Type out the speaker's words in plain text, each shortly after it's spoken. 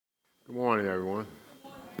Good morning, everyone.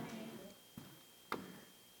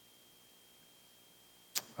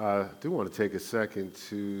 I do want to take a second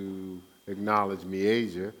to acknowledge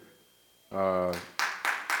Miasia. Uh,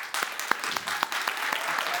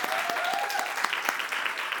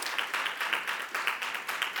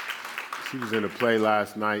 she was in a play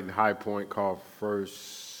last night in High Point called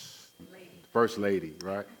First Lady,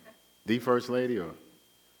 right? The First Lady or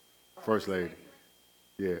First Lady?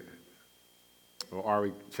 Yeah. Well,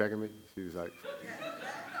 Ari checking me? She was like,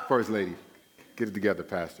 First Lady. Get it together,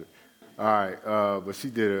 Pastor. All right, but she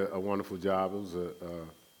did a wonderful job. It was a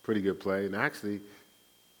pretty good play, and actually,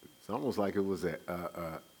 it's almost like it was a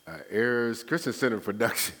Ayers Christian Center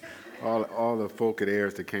production. all the folk at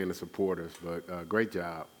Ayers that came to support us, but great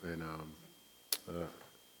job. And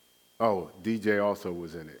DJ also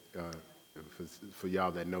was in it. For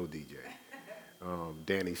y'all that know DJ,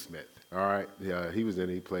 Danny Smith. All right, yeah, he was in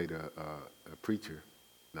it. He played a preacher,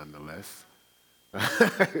 nonetheless. All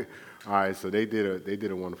right, so they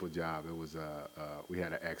did a wonderful job. It was we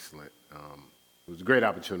had an excellent. It was a great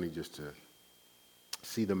opportunity just to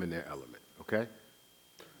see them in their element. Okay.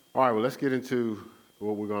 All right. Well, let's get into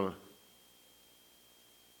what we're gonna.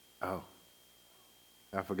 Oh,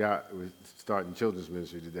 I forgot we're starting children's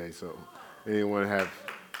ministry today. So, anyone that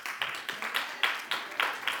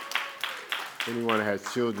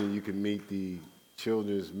has children, you can meet the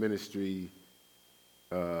children's ministry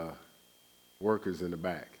workers in the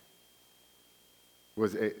back.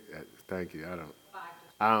 Was it? Thank you.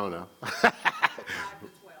 I don't know.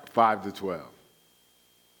 5 to 12.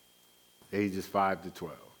 Ages 5 to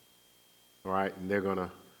 12. All right, and they're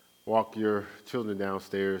gonna walk your children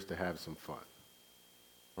downstairs to have some fun.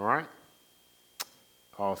 All right.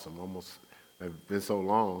 Awesome. Almost. It's been so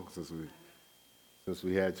long since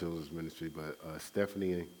we had children's ministry, but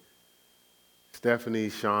Stephanie,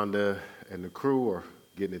 Shonda, and the crew are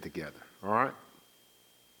getting it together. All right.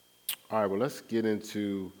 All right, well, let's get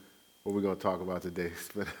into what we're going to talk about today. It's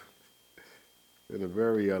been a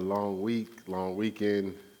very long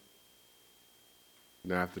weekend. You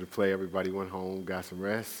know, after the play, everybody went home, got some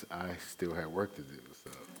rest. I still had work to do,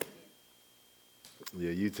 so.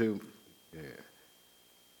 Yeah, you too? Yeah.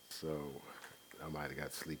 So I might have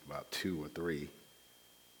got to sleep about 2 or 3.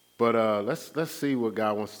 But let's see what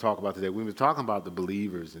God wants to talk about today. We've been talking about the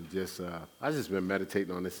believers and just, I've just been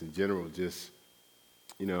meditating on this in general, just,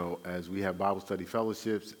 you know, as we have Bible study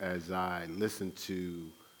fellowships, as I listen to,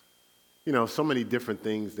 you know, so many different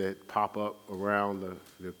things that pop up around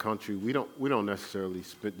the country. We don't necessarily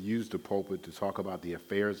use the pulpit to talk about the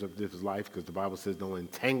affairs of this life because the Bible says don't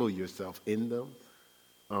entangle yourself in them.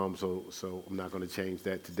 So I'm not going to change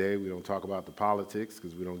that today. We don't talk about the politics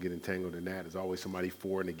because we don't get entangled in that. There's always somebody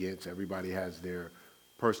for and against. Everybody has their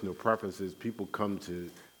personal preferences. People come to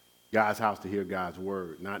God's house to hear God's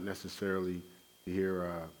word, not necessarily to hear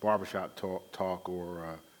barbershop talk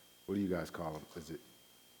or what do you guys call them? Is it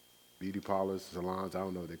beauty parlors, salons? I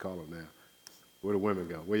don't know what they call them now. Where do women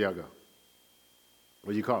go? Where y'all go?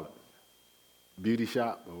 What do you call it? Beauty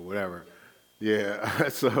shop or whatever. Yeah,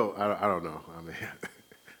 so I don't know. I mean,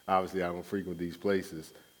 obviously I don't frequent these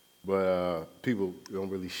places, but people don't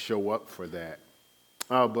really show up for that.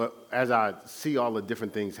 But as I see all the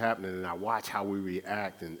different things happening and I watch how we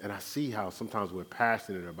react and I see how sometimes we're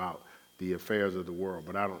passionate about the affairs of the world,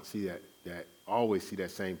 but I don't see that always see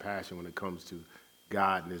that same passion when it comes to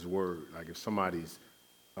God and His Word. Like if somebody's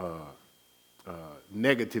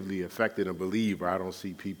negatively affected a believer, I don't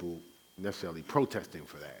see people necessarily protesting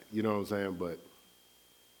for that. You know what I'm saying?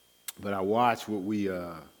 But I watch what we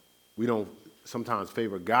don't sometimes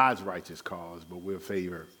favor God's righteous cause, but we'll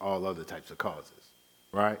favor all other types of causes,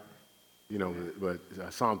 right? You know, but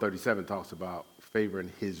Psalm 37 talks about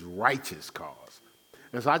favoring His righteous cause.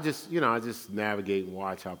 And so I just navigate and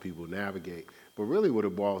watch how people navigate. But really what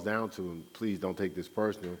it boils down to, and please don't take this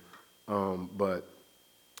personal, but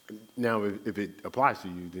now if it applies to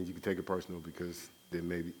you, then you can take it personal because then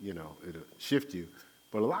maybe, you know, it'll shift you.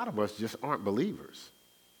 But a lot of us just aren't believers.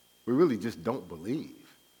 We really just don't believe.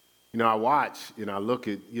 You know, I watch and I look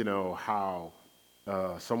at, you know, how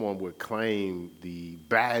someone would claim the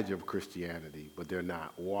badge of Christianity, but they're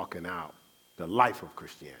not walking out the life of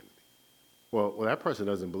Christianity. Well, that person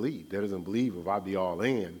doesn't believe. They doesn't believe if I be all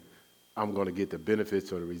in, I'm going to get the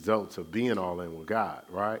benefits or the results of being all in with God,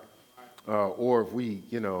 right? Or if we,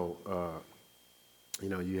 you know,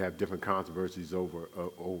 you have different controversies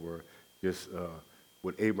over just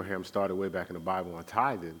what Abraham started way back in the Bible on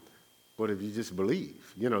tithing. But if you just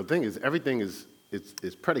believe, you know, the thing is, everything is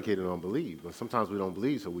predicated on belief. But sometimes we don't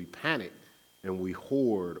believe, so we panic and we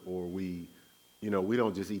hoard, or we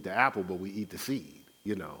don't just eat the apple, but we eat the seed.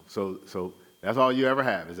 You know, so That's all you ever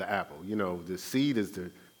have is an apple. You know, the seed is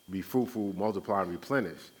to be fruitful, multiply, and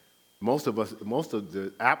replenish. Most of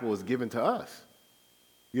the apple is given to us.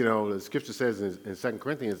 You know, the scripture says in 2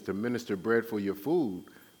 Corinthians to minister bread for your food,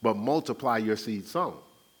 but multiply your seed sown.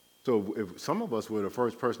 So if some of us were the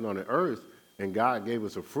first person on the earth and God gave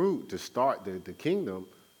us a fruit to start the kingdom,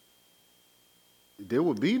 there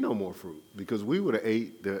would be no more fruit because we would have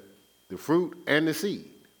ate the fruit and the seed.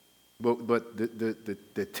 But the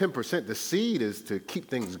 10%, the seed is to keep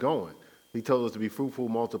things going. He told us to be fruitful,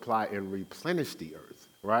 multiply, and replenish the earth,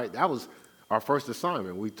 right? That was our first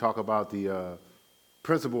assignment. We talk about the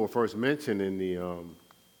principle first mentioned in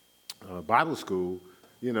the Bible school.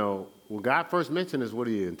 You know, when God first mentioned is what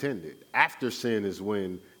he intended. After sin is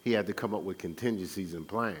when he had to come up with contingencies and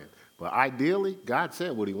plans. But ideally, God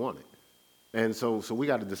said what he wanted. And so we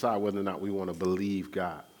got to decide whether or not we want to believe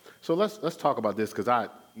God. So let's talk about this because I'm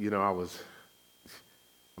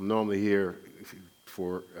normally here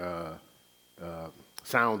for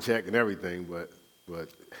sound check and everything,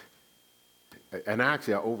 and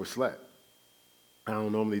actually I overslept. I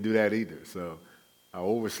don't normally do that either. So I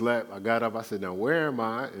overslept. I got up. I said, now where am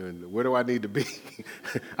I and where do I need to be?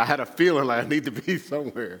 I had a feeling like I need to be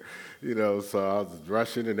somewhere, you know, so I was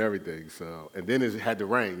rushing and everything. So, and then it had to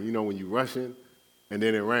rain. You know, when you're rushing and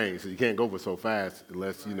then it rains, so you can't go for so fast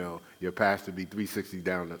unless, you know, your path to be 360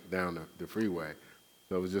 down the freeway.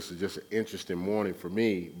 So it was just an interesting morning for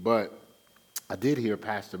me. But I did hear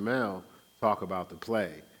Pastor Mel talk about the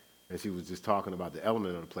play. And she was just talking about the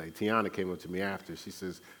element of the play. Tiana came up to me after. She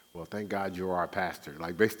says, well, thank God you're our pastor.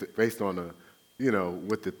 Like based on the, you know,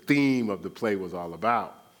 what the theme of the play was all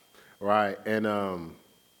about, right? And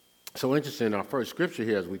so interesting, our first scripture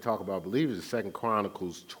here as we talk about believers is 2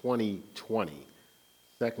 Chronicles 20:20.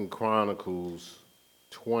 2 Chronicles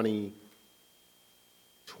 20:20.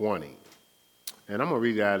 And I'm going to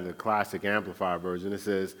read it out of the Classic Amplified version. It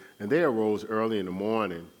says, and they arose early in the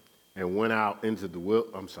morning and went out into the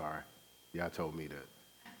I'm sorry. Y'all told me to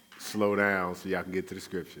slow down so y'all can get to the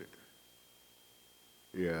scripture.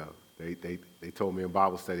 Yeah, they told me in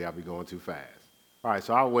Bible study I'll be going too fast. All right,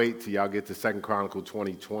 so I'll wait till y'all get to 2 Chronicles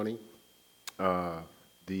 20:20. For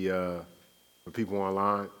people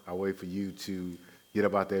online, I'll wait for you to get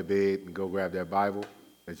up out that bed and go grab that Bible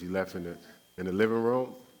that you left in the living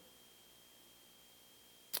room.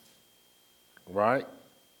 Right?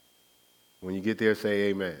 When you get there, say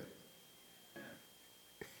amen.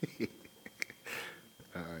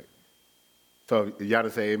 All right. So y'all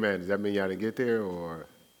didn't say amen. Does that mean y'all didn't get there or?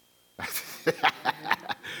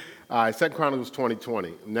 All right, 2 Chronicles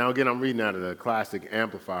 20:20. Now again, I'm reading out of the Classic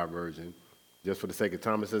Amplified version, just for the sake of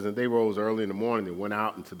time. It says, and they rose early in the morning and went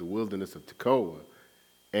out into the wilderness of Tekoa.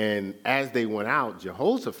 And as they went out,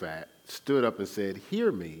 Jehoshaphat stood up and said,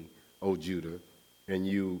 hear me, O Judah, and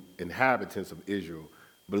you inhabitants of Israel.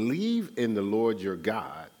 Believe in the Lord your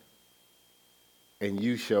God, and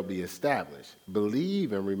you shall be established.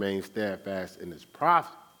 Believe and remain steadfast in his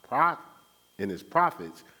prophets,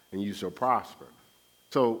 and you shall prosper.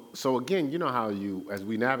 So again, you know how as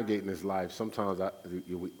we navigate in this life, sometimes I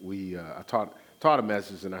taught a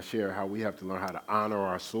message and I share how we have to learn how to honor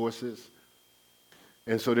our sources.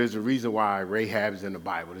 And so there's a reason why Rahab's in the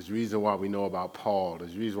Bible. There's a reason why we know about Paul.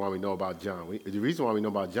 There's a reason why we know about John. There's a reason why we know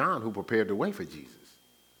about John, who prepared the way for Jesus,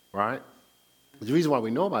 right? There's a reason why we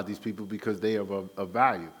know about these people because they are of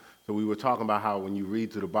value. So we were talking about how when you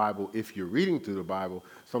read through the Bible, if you're reading through the Bible,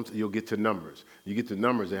 you'll get to Numbers. You get to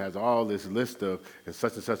Numbers, it has all this list of, and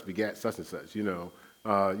such begat such and such, and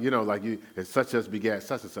such as begat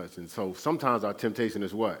such and such. And so sometimes our temptation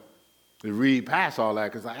is what? To read past all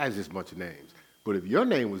that because that's just a bunch of names. But if your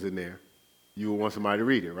name was in there, you would want somebody to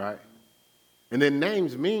read it, right? And then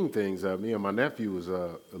names mean things. Me and my nephew was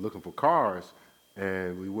looking for cars,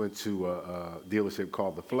 and we went to a dealership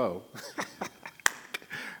called The Flow.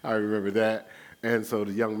 I remember that. And so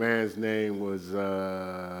the young man's name was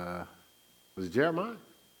Jeremiah?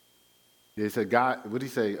 He said, God, what did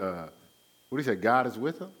he say? God is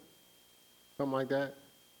with him? Something like that?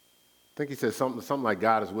 I think he said something like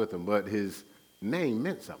God is with him, but his name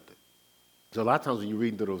meant something. So a lot of times when you're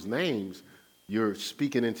reading through those names, you're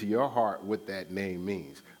speaking into your heart what that name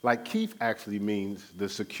means. Like Keith actually means the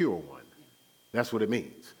secure one. That's what it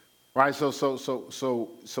means, right? So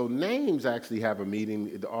names actually have a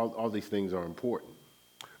meaning. All these things are important,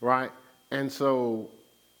 right? And so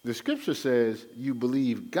the scripture says you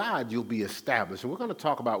believe God, you'll be established. And we're going to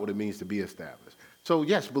talk about what it means to be established. So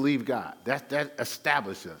yes, believe God. That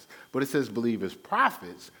establishes us. But it says believe his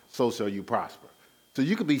prophets, so shall you prosper. So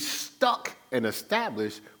you could be stuck and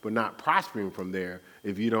established, but not prospering from there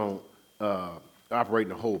if you don't operate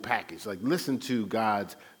in the whole package. Like listen to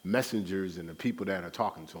God's messengers and the people that are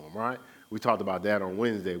talking to him, right? We talked about that on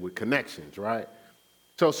Wednesday with connections, right?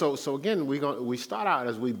 So again, we start out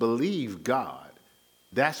as we believe God.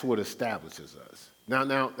 That's what establishes us.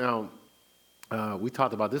 Now, we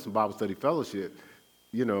talked about this in Bible Study Fellowship.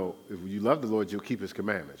 You know, if you love the Lord, you'll keep his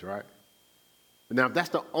commandments, right? Now, if that's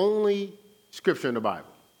the only scripture in the Bible,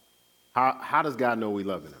 how does God know we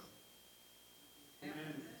love him?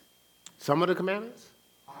 Some of the commandments?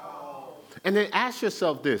 And then ask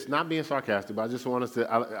yourself this, not being sarcastic, but I just want us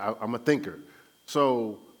to, I'm a thinker.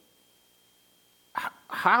 So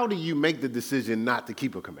how do you make the decision not to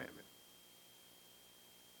keep a commandment?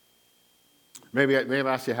 Maybe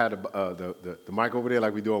I should have the mic over there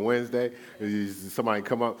like we do on Wednesday. Somebody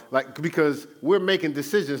come up, like, because we're making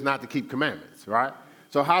decisions not to keep commandments, right?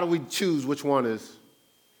 So how do we choose which one is?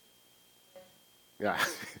 Yeah.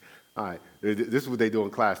 All right. This is what they do in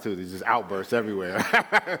class too. There's just outbursts everywhere,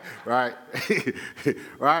 right?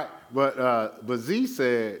 Right. But Z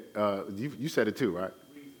said, you said it too, right?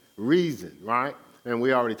 Reason, right? And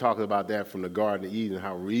we already talked about that from the Garden of Eden,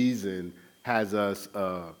 how reason has us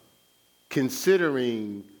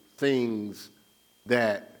considering things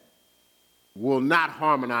that will not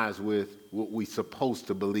harmonize with what we're supposed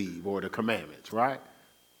to believe or the commandments, right?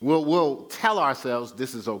 We'll tell ourselves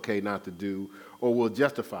this is okay not to do, or we'll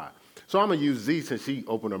justify. So I'm going to use Z since she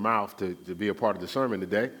opened her mouth to be a part of the sermon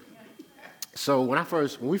today. So when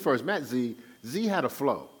we first met Z had a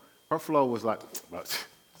flow. Her flow was like,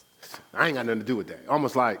 I ain't got nothing to do with that.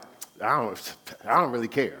 Almost like, I don't really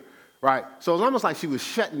care. Right? So it's almost like she was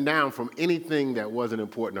shutting down from anything that wasn't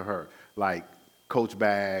important to her, like Coach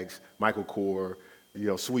bags, Michael Kors,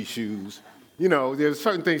 sweet shoes. There's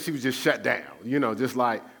certain things she was just shut down, just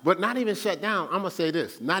like, but not even shut down. I'm going to say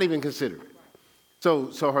this, not even consider it.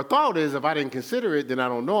 So her thought is, if I didn't consider it, then I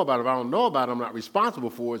don't know about it. If I don't know about it, I'm not responsible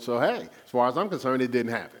for it. So, hey, as far as I'm concerned, it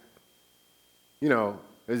didn't happen.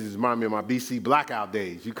 This just reminds me of my BC blackout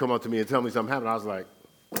days. You come up to me and tell me something happened. I was like,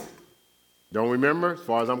 don't remember. As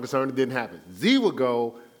far as I'm concerned, it didn't happen. Z would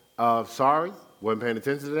go, sorry, wasn't paying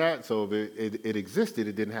attention to that. So if it existed,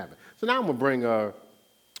 it didn't happen. So now I'm going to bring, we're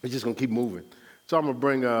just going to keep moving. So I'm going to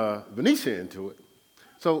bring Venetia into it.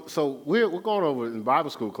 So we're going over, in Bible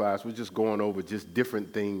school class, we're just going over just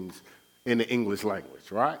different things in the English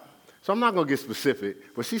language, right? So I'm not going to get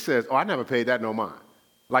specific, but she says, I never paid that no mind.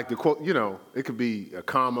 Like the quote, it could be a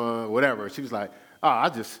comma, whatever. She was like,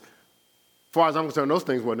 as far as I'm concerned, those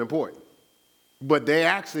things weren't important. But they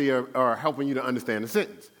actually are helping you to understand the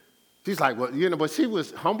sentence. She's like, but she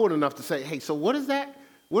was humbled enough to say, hey, so what is that?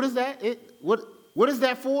 What is that? What is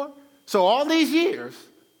that for? So all these years,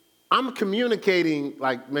 I'm communicating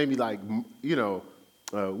what do you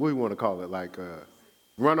want to call it? Like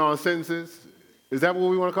run-on sentences? Is that what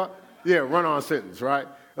we want to call it? Yeah, run-on sentence, right?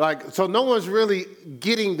 So no one's really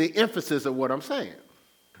getting the emphasis of what I'm saying,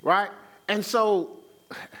 right? And so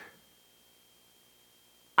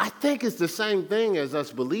I think it's the same thing as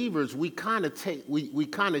us believers. We kind of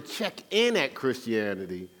check in at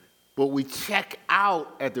Christianity, but we check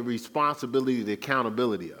out at the responsibility, the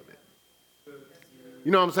accountability of it.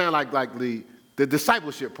 You know what I'm saying? Like the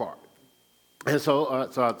discipleship part. And so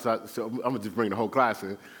I'm gonna just bring the whole class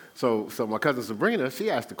in. So my cousin Sabrina, she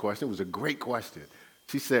asked the question. It was a great question.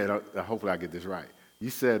 She said, hopefully I get this right. You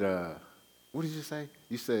said, what did you say?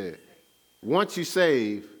 You said, once you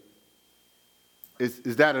save,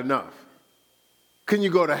 is that enough? Can you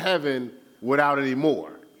go to heaven without any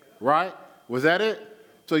more? Right? Was that it?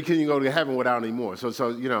 So can you go to heaven without any more?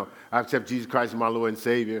 So I accept Jesus Christ as my Lord and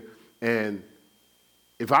Savior, and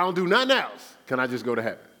if I don't do nothing else, can I just go to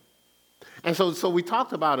heaven? And so we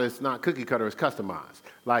talked about it's not cookie cutter, it's customized.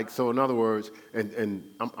 So in other words, and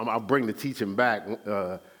I'll bring the teaching back,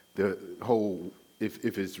 the whole,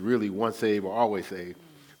 if it's really once saved or always saved.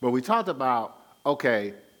 But we talked about,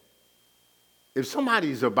 okay, if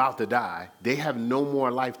somebody's about to die, they have no more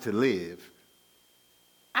life to live.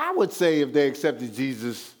 I would say if they accepted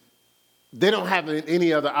Jesus, they don't have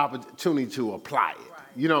any other opportunity to apply it. Right.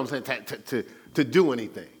 You know what I'm saying? To do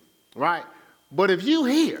anything, right? But if you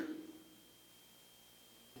here,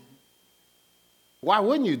 why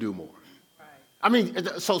wouldn't you do more? Right. I mean,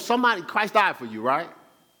 so Christ died for you, right?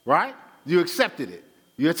 Right? You accepted it.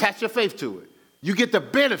 You attach your faith to it. You get the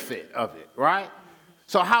benefit of it, right?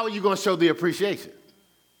 So how are you going to show the appreciation?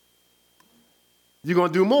 You're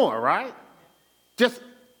going to do more, right? Just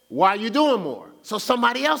why are you doing more? So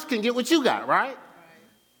somebody else can get what you got, right?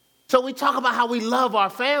 So we talk about how we love our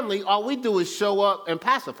family. All we do is show up and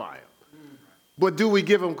pacify them. But do we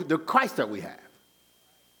give them the Christ that we have?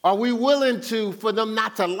 Are we willing for them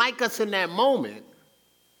not to like us in that moment,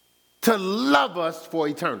 to love us for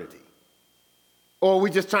eternity? Or are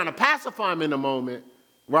we just trying to pacify them in the moment,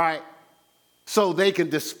 right? So they can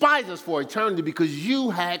despise us for eternity because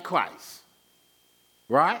you had Christ,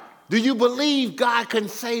 right? Do you believe God can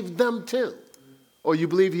save them too? Or you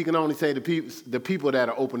believe he can only save the people that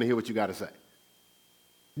are open to hear what you got to say?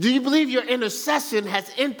 Do you believe your intercession has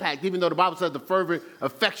impact, even though the Bible says the fervent,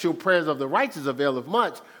 effectual prayers of the righteous availeth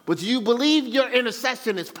much? But do you believe your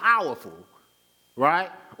intercession is powerful, right?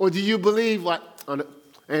 Or do you believe like,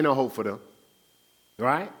 ain't no hope for them,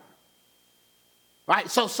 right? Right.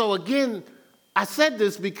 So again, I said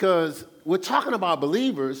this because we're talking about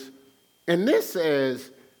believers, and this says,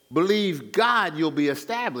 believe God, you'll be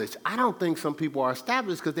established. I don't think some people are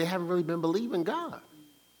established because they haven't really been believing God.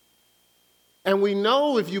 And we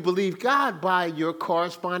know if you believe God by your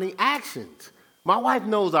corresponding actions. My wife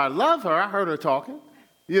knows I love her. I heard her talking.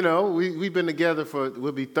 You know, we've been together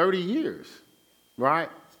we'll be 30 years, right?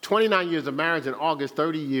 29 years of marriage in August,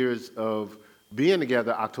 30 years of being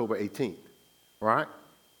together October 18th, right?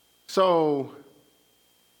 So,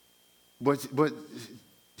 but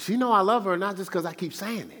she know I love her not just because I keep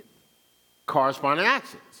saying it. Corresponding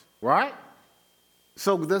actions, right?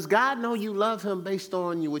 So does God know you love him based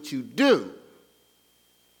on what you do?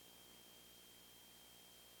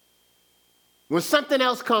 When something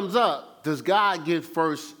else comes up, does God give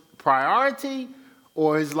first priority?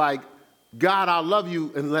 Or is like, God, I'll love you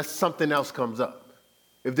unless something else comes up?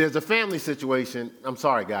 If there's a family situation, I'm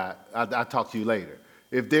sorry, God, I'll talk to you later.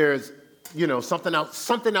 If there's, something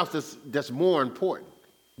else that's more important.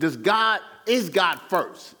 Is God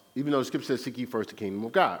first? Even though the scripture says, seek ye first the kingdom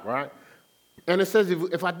of God, right? And it says,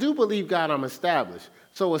 if I do believe God, I'm established.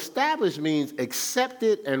 So established means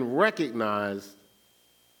accepted and recognized,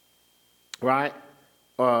 right?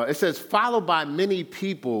 It says, followed by many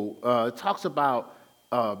people. It talks about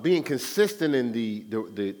being consistent in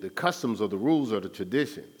the customs or the rules or the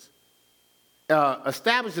traditions.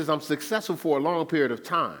 Establishes I'm successful for a long period of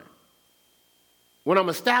time. When I'm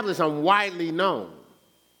established, I'm widely known,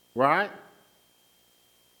 right?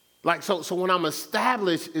 Like, so when I'm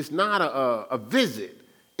established, it's not a visit.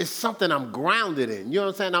 It's something I'm grounded in. You know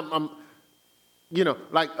what I'm saying?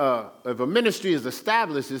 If a ministry is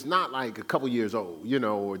established, it's not like a couple years old,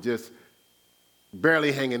 or just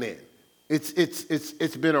barely hanging in.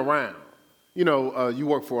 It's been around. You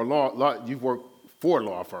work for you've worked for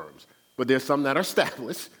law firms, but there's some that are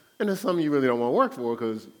established, and there's some you really don't want to work for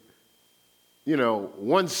because,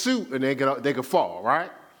 one suit and they could fall,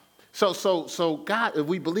 right? So God, if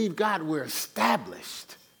we believe God, we're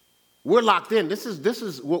established. We're locked in. This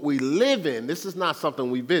is what we live in. This is not something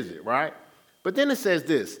we visit, right? But then it says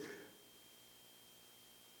this.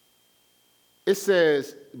 It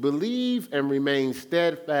says, believe and remain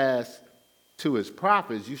steadfast to his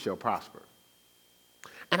prophets, you shall prosper.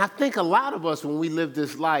 And I think a lot of us, when we live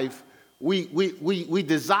this life, we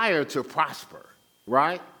desire to prosper,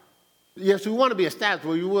 right? Yes, we want to be established,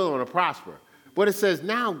 but we will want to prosper. But it says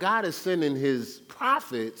now God is sending his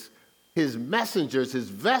prophets, his messengers, his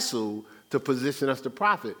vessel to position us to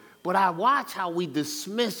profit. But I watch how we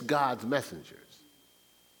dismiss God's messengers.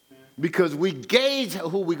 Because we gauge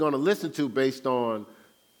who we're going to listen to based on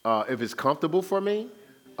if it's comfortable for me,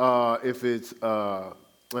 if it's,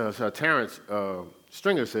 Terrence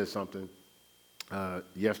Stringer said something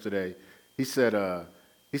yesterday. He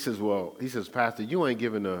says, Pastor, you ain't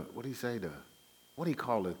giving what do you say, what do you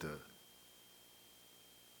call it,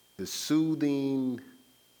 the soothing,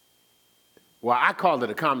 well, I called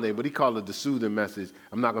it a common name, but he called it the soothing message.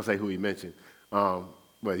 I'm not going to say who he mentioned,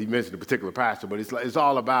 but he mentioned a particular pastor, but it's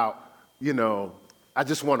all about, I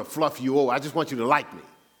just want to fluff you over. I just want you to like me,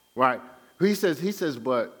 right? He says,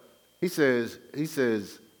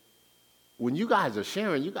 when you guys are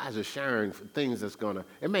sharing things that's going to,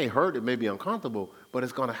 it may hurt, it may be uncomfortable, but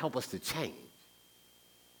it's going to help us to change,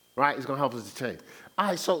 right? It's going to help us to change. All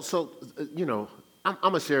right, so I'm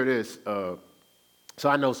going to share this. So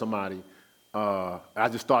I know somebody, I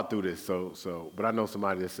just thought through this, but I know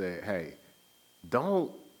somebody that said, hey, if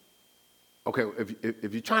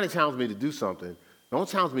you're trying to challenge me to do something, don't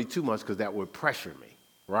challenge me too much because that would pressure me,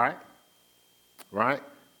 right? Right?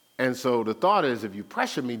 And so the thought is, if you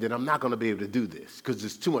pressure me, then I'm not going to be able to do this because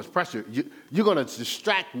there's too much pressure. You're going to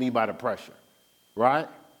distract me by the pressure, right?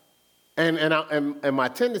 And my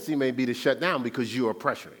tendency may be to shut down because you are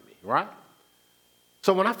pressuring me, right?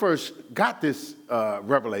 So when I first got this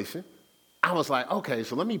revelation, I was like, okay,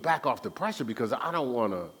 so let me back off the pressure because I don't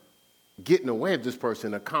want to get in the way of this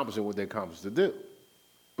person accomplishing what they accomplished to do.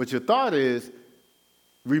 But your thought is,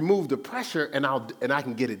 remove the pressure and I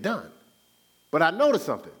can get it done. But I noticed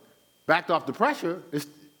something. Backed off the pressure,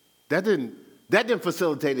 that didn't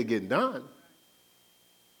facilitate it getting done.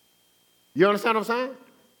 You understand what I'm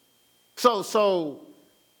saying? So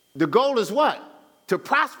the goal is what? To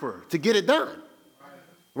prosper, to get it done.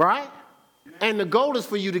 Right? And the goal is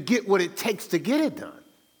for you to get what it takes to get it done.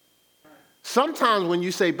 Sometimes when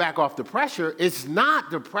you say back off the pressure, it's not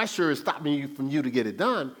the pressure is stopping you from you to get it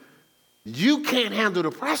done. You can't handle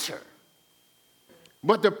the pressure.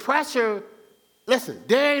 But the pressure, listen,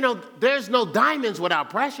 there's no diamonds without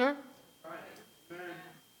pressure.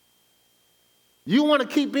 You want to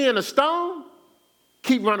keep being a stone?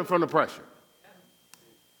 Keep running from the pressure.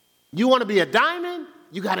 You want to be a diamond?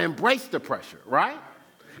 You got to embrace the pressure, right?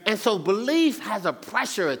 And so belief has a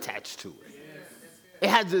pressure attached to it.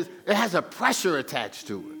 It has a pressure attached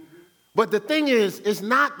to it. But the thing is, it's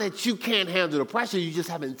not that you can't handle the pressure. You just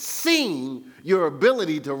haven't seen your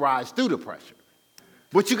ability to rise through the pressure.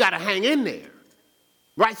 But you got to hang in there,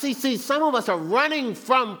 right? See, some of us are running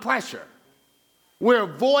from pressure. We're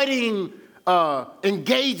avoiding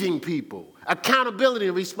engaging people, accountability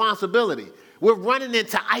and responsibility. We're running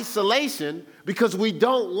into isolation because we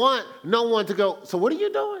don't want no one to go, so what are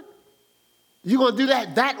you doing? You going to do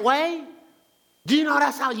that way? Do you know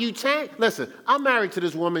that's how you change? Listen, I'm married to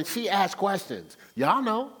this woman. She asks questions. Y'all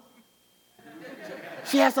know.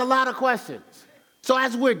 She asks a lot of questions. So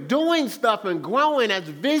as we're doing stuff and growing, as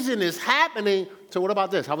vision is happening, so what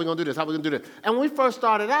about this? How are we going to do this? How are we going to do this? And when we first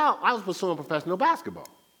started out, I was pursuing professional basketball.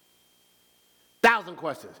 1,000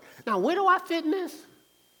 questions. Now, where do I fit in this?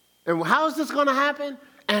 And how is this going to happen?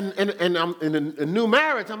 And I'm in a new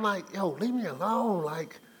marriage. I'm like, yo, leave me alone.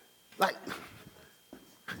 Like,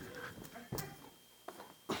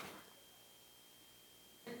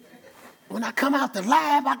 when I come out the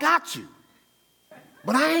lab, I got you.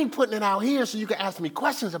 But I ain't putting it out here so you can ask me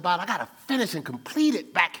questions about it. I got to finish and complete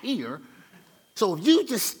it back here. So if you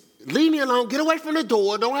just leave me alone, get away from the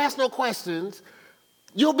door, don't ask no questions,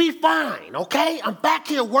 you'll be fine, okay? I'm back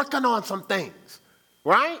here working on some things,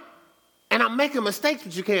 right? And I'm making mistakes,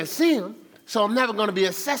 but you can't see them, so I'm never going to be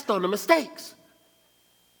assessed on the mistakes,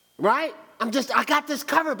 right? I got this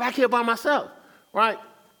covered back here by myself, right?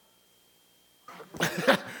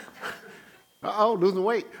 Uh-oh, losing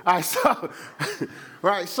weight. All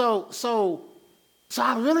right, so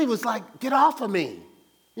I really was like, get off of me.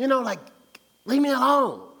 You know, like, leave me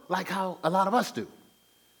alone, like how a lot of us do.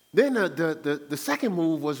 Then the second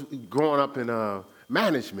move was growing up in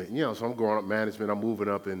management. You know, so I'm growing up management. I'm moving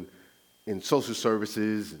up in social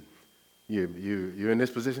services. And you're in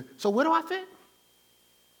this position. So where do I fit?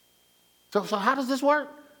 So how does this work?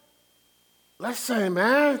 Listen,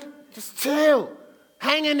 man, just chill.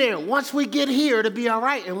 Hang in there. Once we get here, it'll be all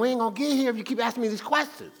right. And we ain't going to get here if you keep asking me these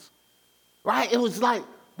questions. Right? It was like,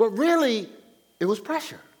 but really, it was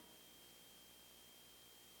pressure.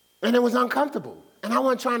 And it was uncomfortable. And I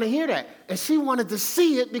wasn't trying to hear that. And she wanted to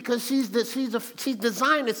see it because she's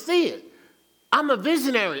designed to see it. I'm a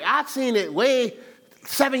visionary. I've seen it way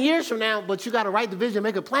 7 years from now, but you got to write the vision,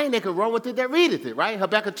 make it plain. They can roll with it, that readeth it, right?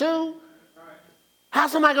 Habakkuk 2.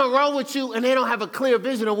 How's somebody going to roll with you and they don't have a clear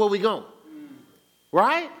vision of where we're going?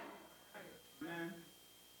 Right?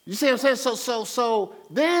 You see what I'm saying? So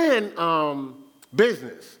then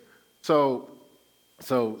business. So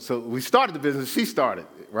we started the business. She started,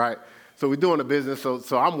 right? So we're doing the business.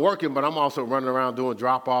 So I'm working, but I'm also running around doing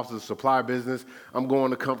drop-offs of the supply business. I'm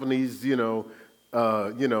going to companies,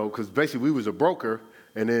 because basically we was a broker,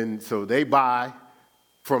 and then so they buy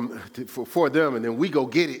for them, and then we go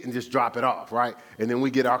get it and just drop it off, right? And then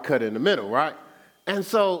we get our cut in the middle, right? And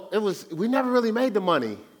so we never really made the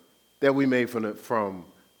money that we made from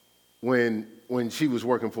when she was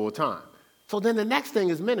working full time. So then the next thing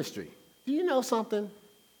is ministry. Do you know something?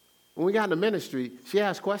 When we got into ministry, she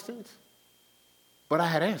asked questions, but I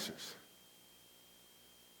had answers.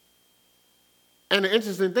 And the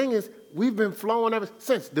interesting thing is, we've been flowing ever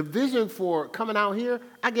since. The vision for coming out here,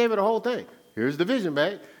 I gave her the whole thing. Here's the vision,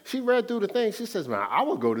 babe. She read through the thing. She says, man, I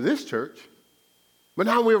would go to this church. But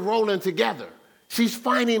now we're rolling together. She's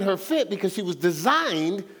finding her fit because she was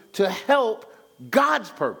designed to help God's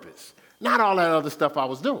purpose, not all that other stuff I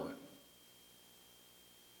was doing.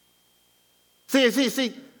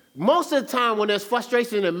 See, most of the time when there's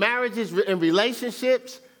frustration in marriages and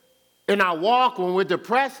relationships, in our walk, when we're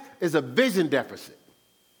depressed, is a vision deficit.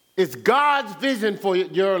 It's God's vision for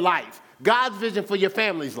your life, God's vision for your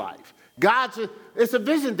family's life. It's a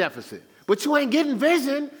vision deficit. But you ain't getting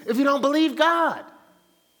vision if you don't believe God.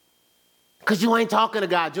 Because you ain't talking to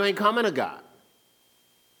God. You ain't coming to God.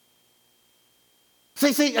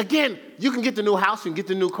 See, again, you can get the new house, you can get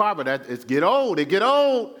the new car, but it get old. It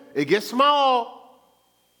gets small,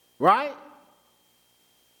 right?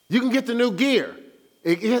 You can get the new gear.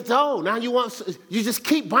 It gets old. Now you just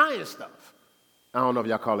keep buying stuff. I don't know if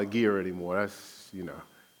y'all call it gear anymore. That's, y'all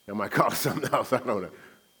might call it something else. I don't know.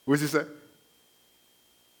 What'd you say?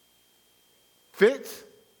 Fits?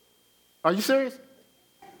 Are you serious?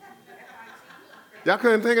 Y'all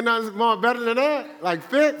couldn't think of nothing more better than that? Like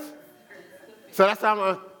fits? So that's how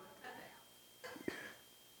I'm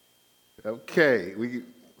okay, we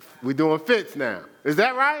doing fits now. Is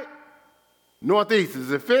that right? Northeast,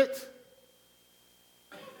 is it fits?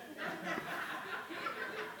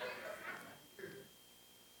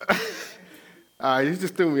 All right, you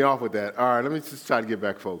just threw me off with that. All right, let me just try to get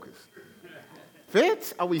back focused.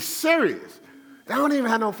 Fits? Are we serious? They don't even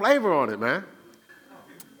have no flavor on it, man.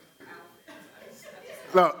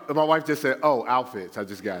 Look, my wife just said, oh, outfits. I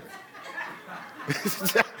just got it.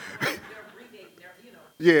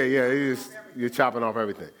 Yeah, you're chopping off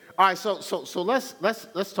everything. All right, so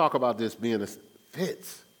let's talk about this being a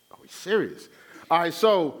fits. Are we serious? All right,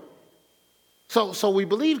 so we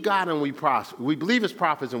believe God and we prosper. We believe His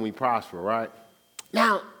prophets and we prosper, right?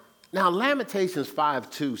 Now Lamentations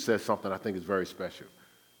 5:2 says something I think is very special.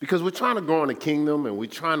 Because we're trying to grow in the kingdom and we're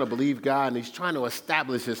trying to believe God and He's trying to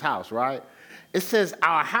establish His house, right? It says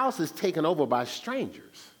our house is taken over by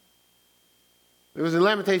strangers. It was in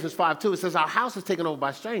Lamentations 5:2. It says our house is taken over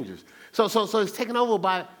by strangers. So it's taken over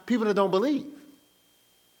by people that don't believe.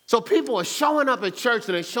 So people are showing up at church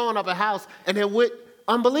and they're showing up at house and they're with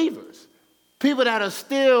unbelievers. People that are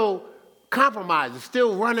still compromising,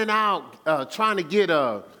 still running out, trying to get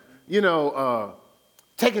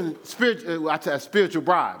taking spiritual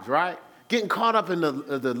bribes, right? Getting caught up in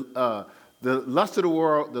the lust of the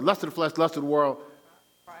world, the lust of the flesh, lust of the world,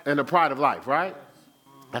 and the pride of life, right?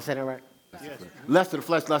 I said that right? Yes. Lust of the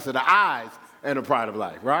flesh, lust of the eyes, and the pride of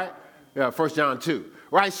life, right? Yeah, 1 John 2,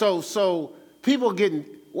 right? So people getting,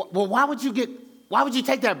 well, why would you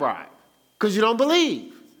take that bribe? Because you don't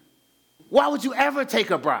believe. Why would you ever take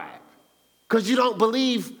a bribe? Because you don't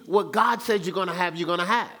believe what God said you're going to have,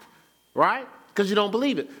 right? Because you don't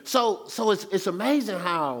believe it. So it's amazing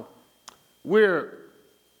how we've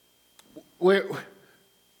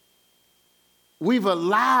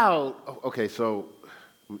allowed, okay, so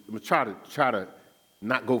I'm going to try to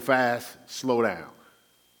not go fast, slow down.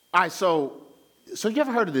 All right, so you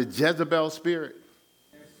ever heard of the Jezebel spirit?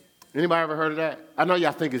 Anybody ever heard of that? I know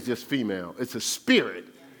y'all think it's just female. It's a spirit.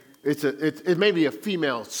 It may be a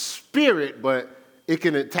female spirit, but it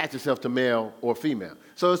can attach itself to male or female.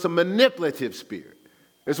 So it's a manipulative spirit.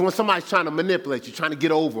 It's when somebody's trying to manipulate you, trying to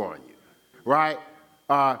get over on you, right?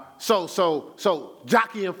 So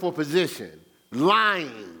jockeying for position,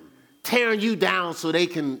 lying, tearing you down so they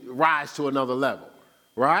can rise to another level,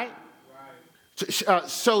 right?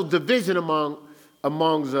 So division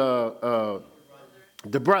amongst the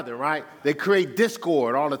brethren, right? They create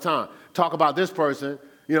discord all the time. Talk about this person,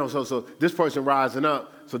 so this person rising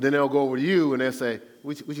up, so then they'll go over to you and they'll say,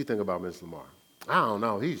 what you think about Ms. Lamar? I don't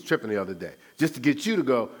know. He's tripping the other day. Just to get you to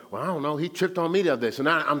go, well, I don't know. He tripped on me the other day. So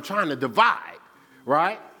now I'm trying to divide,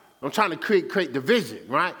 right? I'm trying to create division,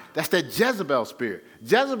 right? That's that Jezebel spirit.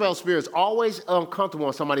 Jezebel spirit is always uncomfortable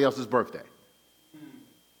on somebody else's birthday.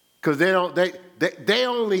 Because they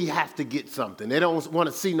only have to get something. They don't want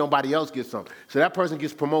to see nobody else get something. So that person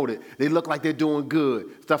gets promoted. They look like they're doing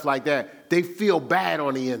good, stuff like that. They feel bad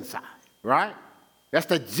on the inside, right? That's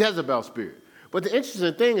the Jezebel spirit. But the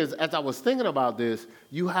interesting thing is, as I was thinking about this,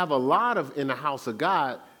 you have a lot of, in the house of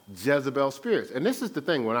God, Jezebel spirits. And this is the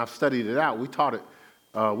thing, when I've studied it out, we taught it,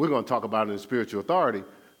 we're going to talk about it in spiritual authority.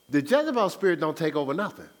 The Jezebel spirit don't take over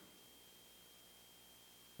nothing.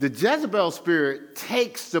 The Jezebel spirit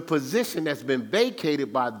takes the position that's been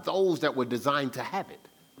vacated by those that were designed to have it.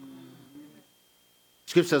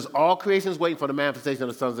 Scripture says, all creation is waiting for the manifestation of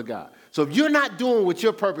the sons of God. So if you're not doing what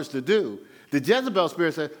you're purposed to do, the Jezebel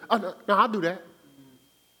spirit says, oh, no, I'll do that.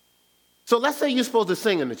 So let's say you're supposed to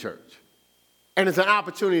sing in the church, and it's an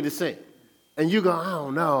opportunity to sing. And you go, I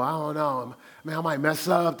don't know. Man, I might mess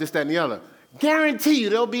up, this, that, and the other. Guarantee you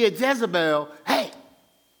there'll be a Jezebel, hey,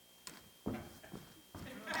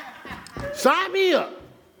 sign me up.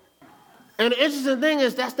 And the interesting thing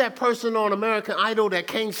is that's that person on American Idol that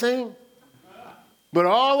can't sing, but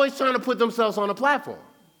always trying to put themselves on a platform.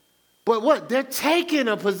 But what? They're taking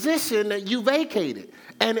a position that you vacated.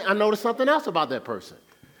 And I noticed something else about that person.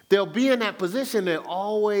 They'll be in that position, they're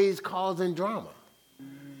always causing drama.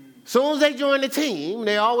 Soon as they join the team,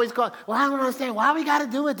 they always call, well, I don't understand why we got to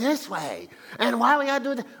do it this way. And why we got to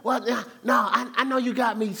do it well, no, I know you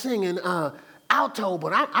got me singing alto,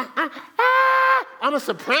 but I'm a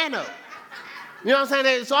soprano. You know what I'm saying?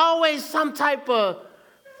 There's always some type of,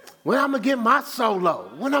 when I'm going to get my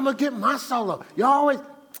solo. You always,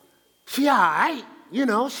 she all right.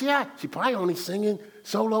 She probably only singing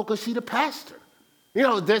solo because she the pastor. You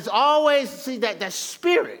know, there's always, see, that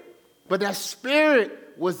spirit. But that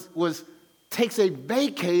spirit takes a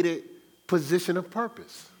vacated position of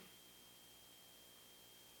purpose.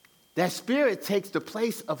 That spirit takes the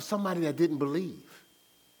place of somebody that didn't believe.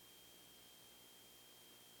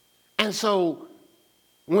 And so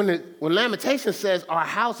when Lamentation says our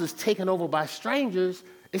house is taken over by strangers,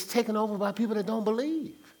 it's taken over by people that don't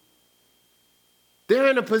believe. They're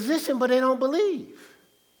in a position, but they don't believe.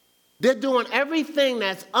 They're doing everything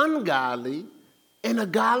that's ungodly in a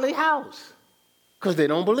godly house because they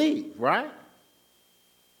don't believe, right?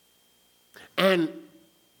 And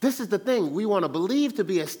this is the thing. We want to believe to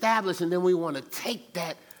be established, and then we want to take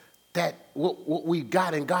that what we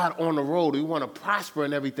got in God on the road. We want to prosper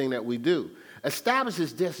in everything that we do. Established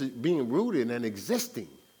is just being rooted and existing.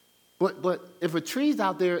 But if a tree's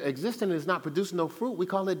out there existing and is not producing no fruit, we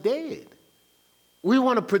call it dead. We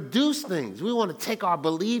want to produce things. We want to take our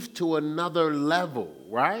belief to another level,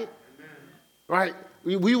 right? Amen.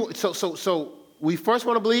 Right? So we first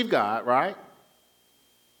want to believe God, right?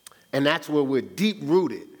 And that's where we're deep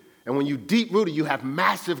rooted. And when you deep rooted, you have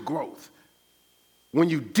massive growth. When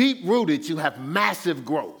you deep rooted, you have massive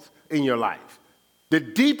growth in your life. The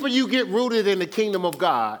deeper you get rooted in the kingdom of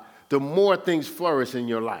God, the more things flourish in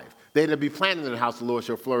your life. They that be planted in the house of the Lord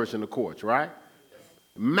shall flourish in the courts, right?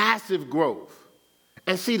 Massive growth.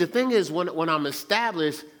 And see, the thing is, when I'm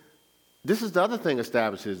established, this is the other thing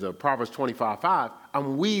establishes, Proverbs 25:5,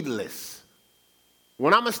 I'm weedless.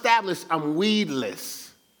 When I'm established, I'm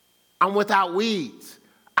weedless. I'm without weeds.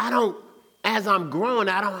 As I'm growing,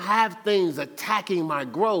 I don't have things attacking my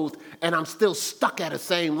growth, and I'm still stuck at the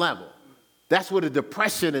same level. That's where the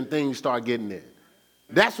depression and things start getting in.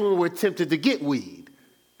 That's when we're tempted to get weed.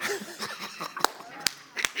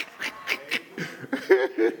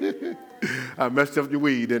 I messed up your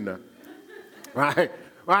weed, didn't I?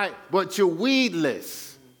 Right? But you're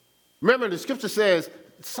weedless. Remember, the scripture says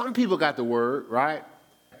some people got the word, right?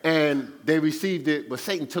 And they received it, but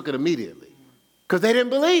Satan took it immediately because they didn't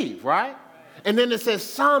believe, right? And then it says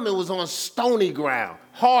some, it was on stony ground,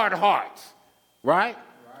 hard hearts, right?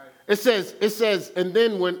 It says, and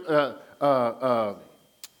then when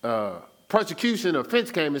persecution or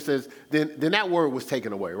offense came, it says, then that word was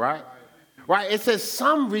taken away, right? Right? It says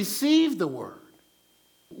some received the word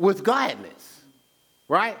with gladness,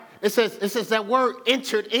 right? It says that word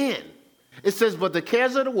entered in. It says, but the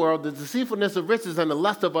cares of the world, the deceitfulness of riches, and the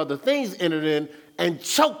lust of other things entered in and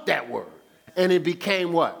choked that word. And it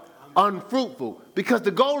became what? Unfruitful. Because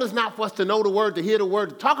the goal is not for us to know the word, to hear the word,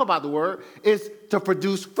 to talk about the word. It's to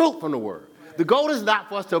produce fruit from the word. The goal is not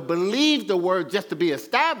for us to believe the word just to be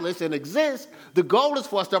established and exist. The goal is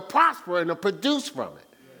for us to prosper and to produce from it.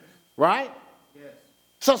 Right? Yes.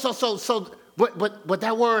 But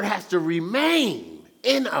that word has to remain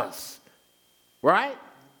in us. Right?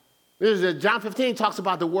 John 15 talks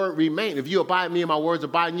about the word remain. If you abide in me and my words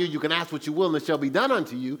abide in you, you can ask what you will and it shall be done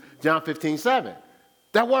unto you. John 15:7.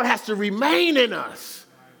 That word has to remain in us.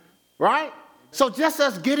 Right? So just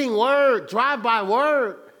us getting word, drive by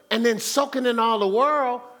word, and then soaking in all the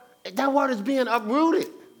world, that word is being uprooted.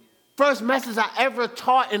 First message I ever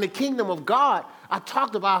taught in the kingdom of God, I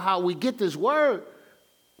talked about how we get this word,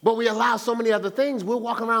 but we allow so many other things. We're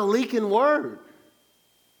walking around leaking word.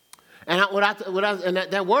 And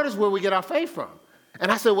that word is where we get our faith from.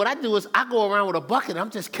 And I said, what I do is I go around with a bucket. I'm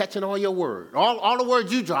just catching all your word. All the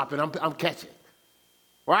words you dropping, I'm catching.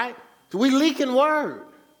 Right? So we leaking word.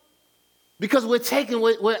 Because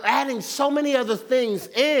we're adding so many other things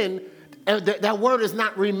in, and that word is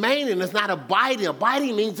not remaining. It's not abiding.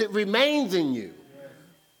 Abiding means it remains in you.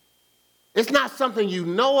 It's not something you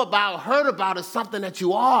know about, heard about. It's something that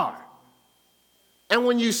you are. And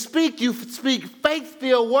when you speak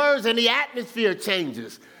faith-filled words and the atmosphere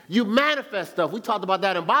changes. You manifest stuff. We talked about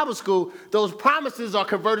that in Bible school. Those promises are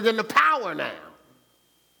converted into power now.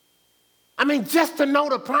 I mean, just to know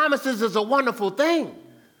the promises is a wonderful thing.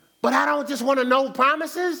 But I don't just want to know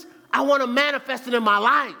promises. I want to manifest it in my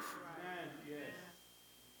life.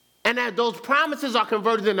 And that those promises are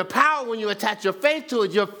converted into power when you attach your faith to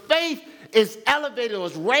it. Your faith is elevated or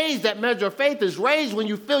is raised. That measure of faith is raised when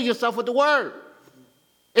you fill yourself with the word.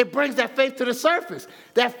 It brings that faith to the surface.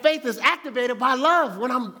 That faith is activated by love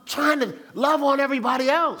when I'm trying to love on everybody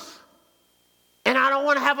else. And I don't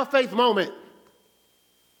want to have a faith moment.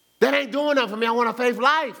 That ain't doing enough for me. I want a faith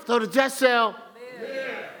life. So the just shall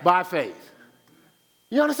by faith.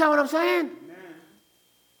 You understand what I'm saying?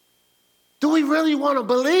 Do we really want to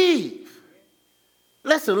believe?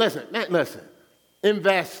 Listen.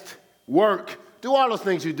 Invest, work, do all those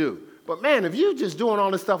things you do. But man, if you're just doing all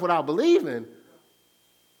this stuff without believing,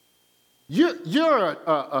 You're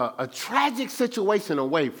a tragic situation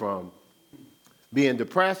away from being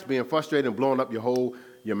depressed, being frustrated, and blowing up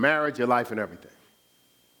your marriage, your life, and everything.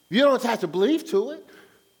 You don't attach a belief to it.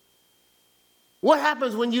 What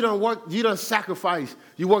happens when you don't sacrifice,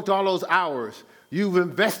 you worked all those hours, you've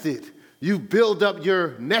invested, you build up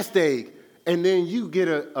your nest egg, and then you get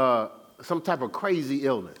some type of crazy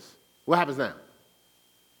illness? What happens now?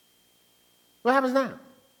 What happens now?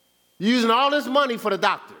 You're using all this money for the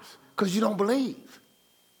doctors because you don't believe.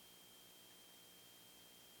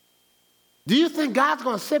 Do you think God's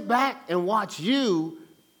going to sit back and watch you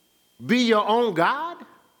be your own God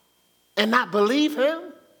and not believe him?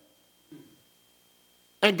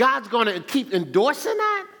 And God's going to keep endorsing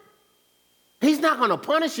that? He's not going to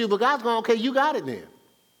punish you, but God's going, okay, you got it then.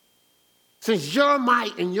 Since your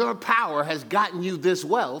might and your power has gotten you this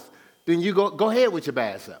wealth, then you go ahead with your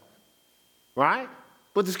bad self. Right?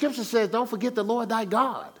 But the scripture says, don't forget the Lord thy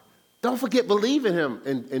God. Don't forget believing him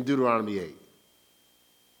in Deuteronomy 8.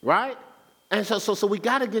 Right? And so we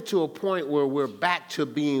got to get to a point where we're back to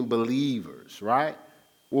being believers, right?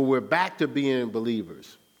 Where we're back to being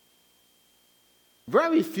believers.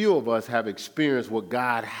 Very few of us have experienced what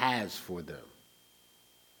God has for them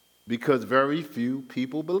because very few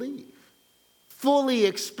people believe, fully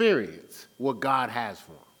experience what God has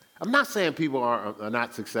for them. I'm not saying people are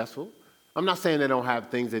not successful. I'm not saying they don't have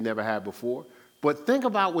things they never had before. But think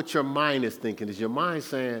about what your mind is thinking. Is your mind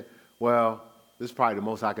saying, well, this is probably the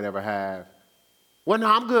most I could ever have? Well, no,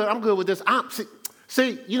 I'm good. I'm good with this.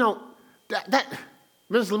 See, you know, that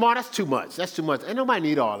Mrs. Lamar, that's too much. That's too much. Ain't nobody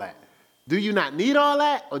need all that. Do you not need all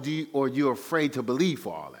that, or you're afraid to believe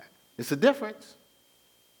for all that? It's a difference.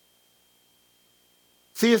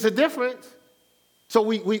 See, it's a difference. So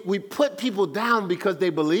we put people down because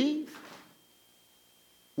they believe.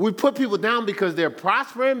 We put people down because they're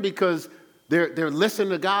prospering, because they're listening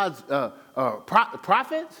to God's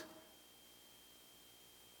prophets.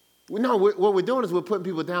 No, what we're doing is we're putting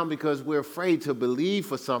people down because we're afraid to believe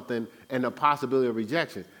for something and the possibility of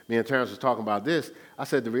rejection. Me and Terrence was talking about this. I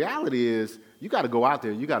said the reality is you got to go out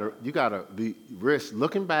there. You got to risk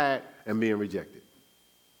looking back and being rejected.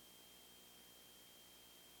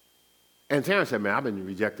 And Terrence said, "Man, I've been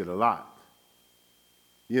rejected a lot."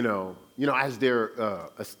 You know, as they're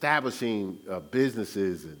establishing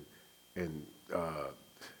businesses and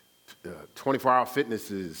 24-hour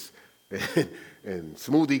fitnesses and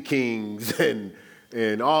Smoothie Kings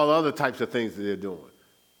and all other types of things that they're doing.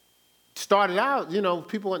 Started out,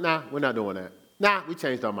 people went, nah, we're not doing that. Nah, we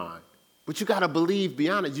changed our mind. But you got to believe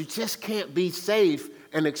beyond it. You just can't be safe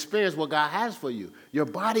and experience what God has for you. Your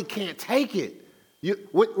body can't take it.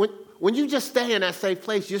 When you just stay in that safe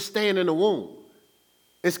place, you're staying in the womb.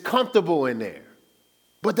 It's comfortable in there.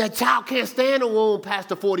 But that child can't stay in the womb past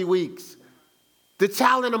the 40 weeks. The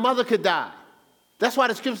child and the mother could die. That's why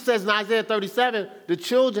the scripture says in Isaiah 37, the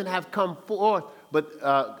children have come forth,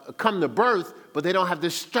 but come to birth, but they don't have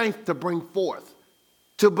the strength to bring forth,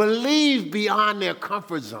 to believe beyond their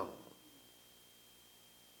comfort zone.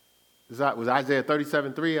 Was Isaiah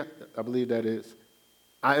 37:3? I believe that is.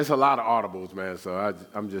 It's a lot of audibles, man. So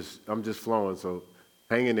I'm just flowing. So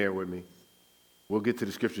hang in there with me. We'll get to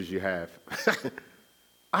the scriptures you have.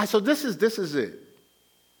 All right, so this is it.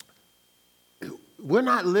 We're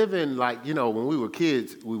not living like, when we were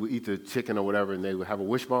kids, we would eat the chicken or whatever, and they would have a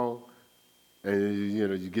wishbone. And,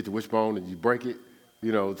 you get the wishbone and you break it,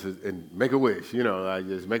 and make a wish. Like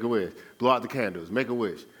just make a wish. Blow out the candles, make a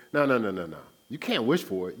wish. No. You can't wish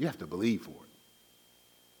for it. You have to believe for it.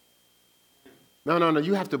 No.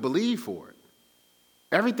 You have to believe for it.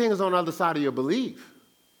 Everything is on the other side of your belief.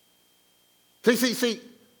 See,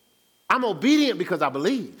 I'm obedient because I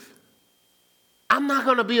believe. I'm not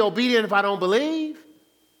going to be obedient if I don't believe.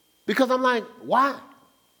 Because I'm like, why?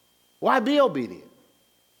 Why be obedient?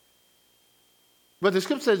 But the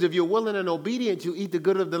scripture says if you're willing and obedient, you eat the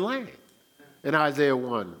good of the land. In Isaiah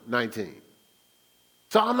 1:19.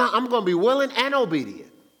 So I'm going to be willing and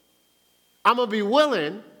obedient. I'm going to be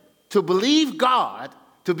willing to believe God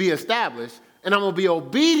to be established, and I'm going to be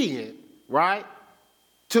obedient, right,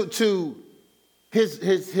 to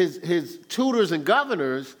his tutors and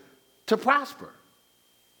governors to prosper.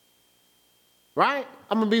 Right?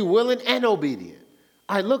 I'm going to be willing and obedient.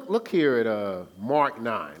 All right, look here at Mark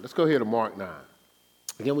 9. Let's go here to Mark 9.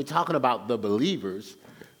 Again, we're talking about the believers,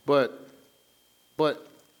 but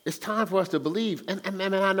it's time for us to believe. And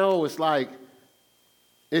I know it's like,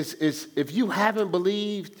 it's if you haven't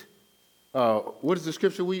believed, what is the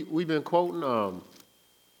scripture we've been quoting? 1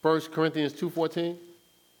 Corinthians 2:14.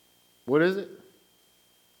 What is it?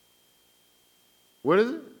 What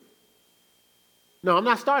is it? No, I'm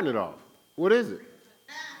not starting it off. What is it?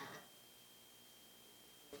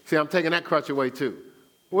 See, I'm taking that crutch away too.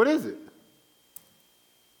 What is it?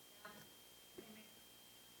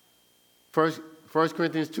 First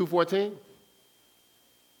Corinthians 2:14?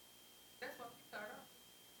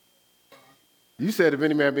 You said if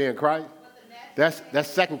any man be in Christ.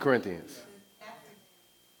 That's 2 Corinthians.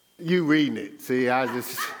 You reading it. See,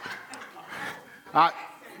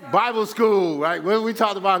 Bible school, right? What we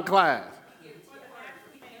talked about in class?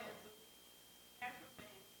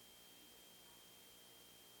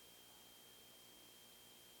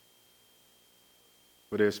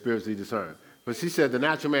 But they're spiritually discerned. But she said the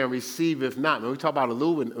natural man receiveth not. When we talk about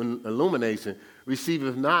illumination,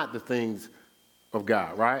 receiveth not the things of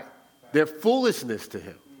God, right? They're foolishness to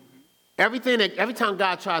him. Every time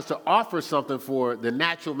God tries to offer something for the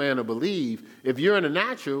natural man to believe, if you're in the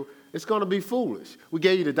natural, it's going to be foolish. We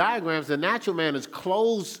gave you the diagrams. The natural man is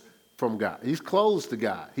closed from God. He's closed to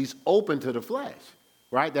God. He's open to the flesh,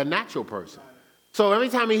 right? That natural person. So every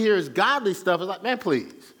time he hears godly stuff, it's like, man,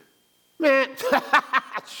 please. Man,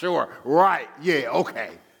 sure, right, yeah,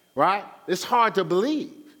 okay, right? It's hard to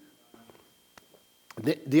believe.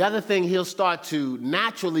 The other thing, he'll start to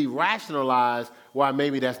naturally rationalize why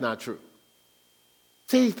maybe that's not true.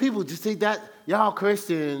 See, people just think that, y'all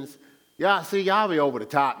Christians, y'all be over the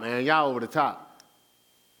top, man. Y'all over the top.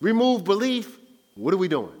 Remove belief, what are we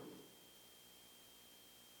doing?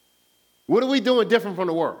 What are we doing different from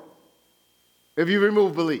the world if you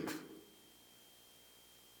remove belief?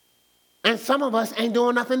 And some of us ain't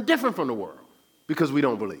doing nothing different from the world because we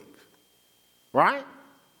don't believe. Right?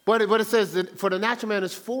 But it says that for the natural man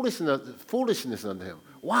is foolishness unto him.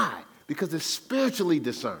 Why? Because it's spiritually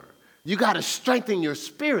discerned. You got to strengthen your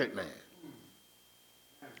spirit, man.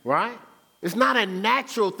 Right? It's not a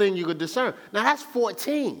natural thing you could discern. Now, that's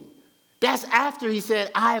 14. That's after he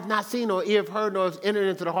said, I have not seen or ear have heard nor have entered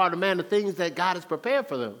into the heart of man the things that God has prepared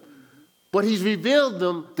for them. But he's revealed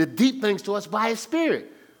them, the deep things to us by his spirit.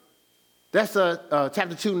 That's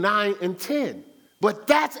chapter 2, 9 and 10. But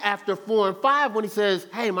that's after 4 and 5 when he says,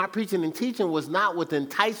 hey, my preaching and teaching was not with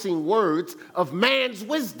enticing words of man's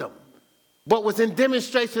wisdom, but was in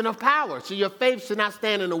demonstration of power. So your faith should not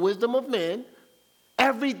stand in the wisdom of men,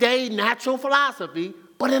 everyday natural philosophy,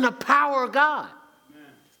 but in the power of God.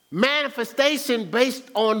 Amen. Manifestation based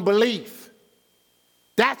on belief.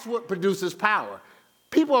 That's what produces power.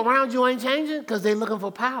 People around you ain't changing because they're looking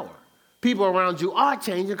for power. People around you are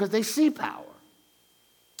changing because they see power.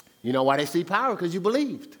 You know why they see power? Because you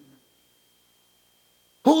believed.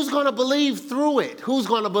 Who's going to believe through it? Who's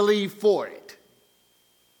going to believe for it?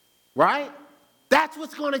 Right? That's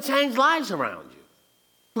what's going to change lives around you.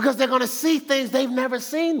 Because they're going to see things they've never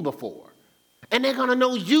seen before. And they're going to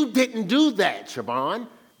know you didn't do that, Shaban.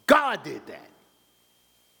 God did that.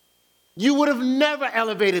 You would have never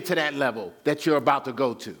elevated to that level that you're about to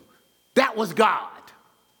go to. That was God.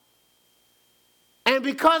 And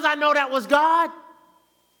because I know that was God,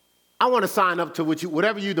 I want to sign up to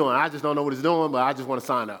whatever you're doing. I just don't know what it's doing, but I just want to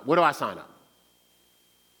sign up. Where do I sign up?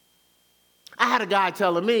 I had a guy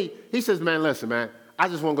telling me, he says, man, listen, man, I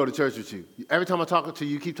just want to go to church with you. Every time I'm talking to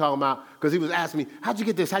you, you keep talking about, because he was asking me, how'd you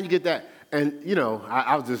get this? How'd you get that? And, you know,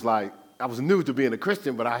 I was just like, I was new to being a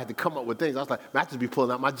Christian, but I had to come up with things. I was like, man, I just be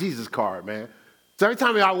pulling out my Jesus card, man. So every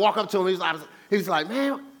time I walk up to him, he was like,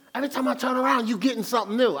 man, every time I turn around, you getting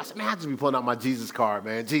something new. I said, man, I just be pulling out my Jesus card,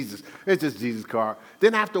 man. Jesus. It's just Jesus card.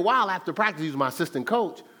 Then after a while, after practice, he was my assistant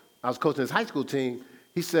coach. I was coaching his high school team.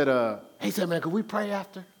 He said, man, could we pray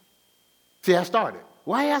after? See, I started.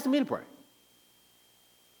 Why are you asking me to pray?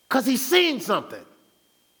 Because he's seen something.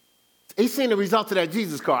 He's seen the results of that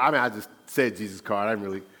Jesus card. I mean, I just said Jesus card. I didn't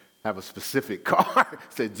really have a specific card. It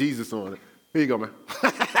said Jesus on it. Here you go, man.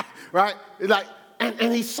 Right? It's like,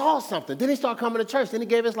 and he saw something. Then he started coming to church. Then he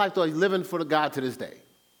gave his life to it. He's living for God to this day.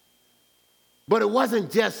 But it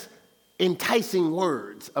wasn't just enticing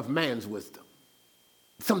words of man's wisdom.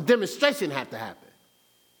 Some demonstration had to happen.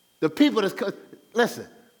 The people listen,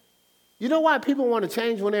 you know why people want to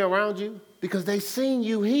change when they're around you? Because they seen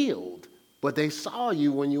you healed, but they saw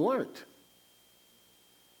you when you weren't.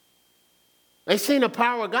 They seen the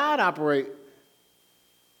power of God operate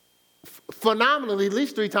phenomenally at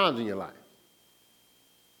least 3 times in your life.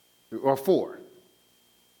 Or 4.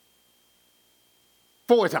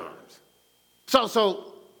 4 times.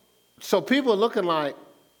 So people are looking like,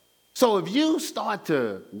 so if you start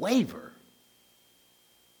to waver,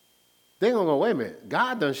 they're going to go, wait a minute,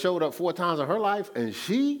 God done showed up 4 times in her life and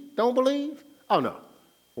she don't believe? Oh, no.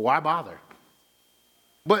 Why bother?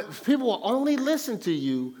 But people will only listen to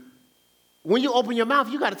you when you open your mouth.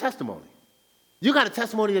 You got a testimony. You got a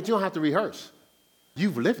testimony that you don't have to rehearse.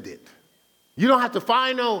 You've lived it. You don't have to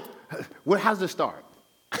find how's this start?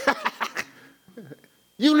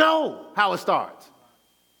 You know how it starts.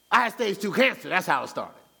 I had stage 2 cancer. That's how it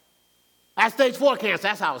started. I had stage 4 cancer.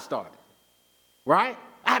 That's how it started. Right?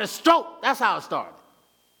 I had a stroke. That's how it started.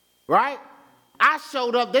 Right? I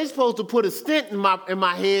showed up. They supposed to put a stent in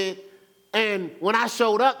my head. And when I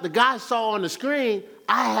showed up, the guy saw on the screen,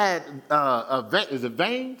 I had, is it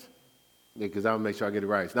veins? Because I want to make sure I get it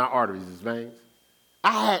right. It's not arteries, it's veins.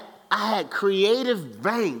 I had creative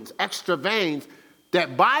veins, extra veins,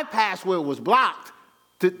 that bypassed where it was blocked,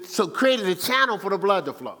 so created a channel for the blood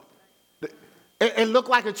to flow. It looked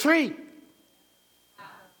like a tree.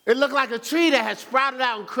 It looked like a tree that had sprouted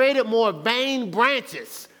out and created more vein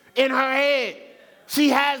branches in her head. She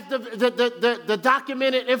has the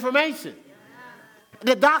documented information.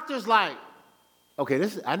 The doctor's like, okay,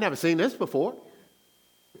 I've never seen this before.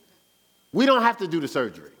 We don't have to do the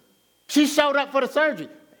surgery. She showed up for the surgery,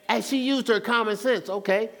 and she used her common sense.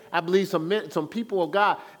 Okay, I believe some people of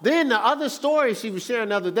God. Then the other story she was sharing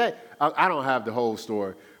the other day, I don't have the whole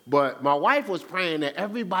story, but my wife was praying that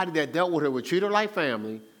everybody that dealt with her would treat her like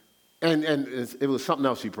family, and it was something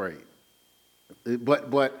else she prayed.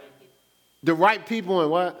 But the right people and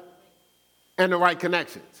what? And the right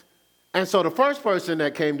connections. And so the first person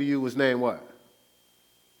that came to you was named what?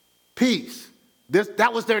 Peace.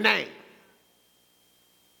 That was their name.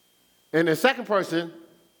 And the second person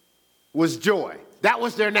was Joy. That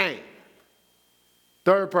was their name.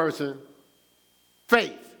 Third person,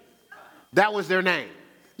 Faith. That was their name.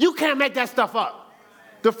 You can't make that stuff up.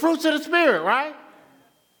 The fruits of the Spirit, right?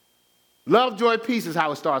 Love, joy, peace is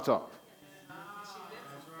how it starts off.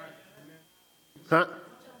 Huh?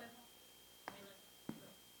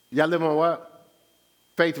 Y'all live on what?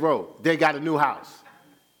 Faith Road. They got a new house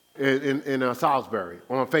in Salisbury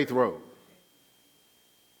on Faith Road.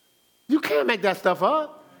 You can't make that stuff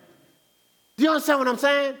up. Do you understand what I'm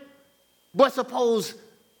saying? But suppose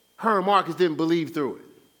her and Marcus didn't believe through it.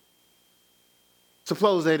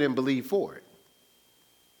 Suppose they didn't believe for it.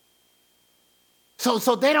 So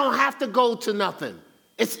they don't have to go to nothing.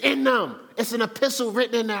 It's in them. It's an epistle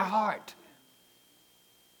written in their heart.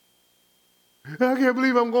 I can't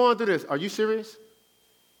believe I'm going through this. Are you serious?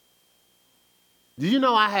 Do you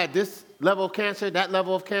know I had this level of cancer, that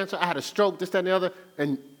level of cancer? I had a stroke, this, that, and the other.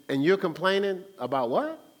 And you're complaining about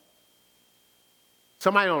what?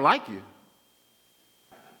 Somebody don't like you.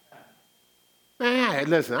 Man,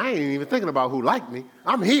 listen, I ain't even thinking about who liked me.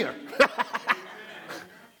 I'm here.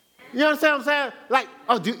 You understand what I'm saying? Like,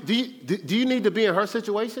 oh, do you need to be in her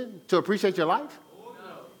situation to appreciate your life?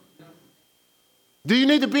 Do you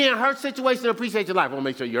need to be in her situation to appreciate your life? I want to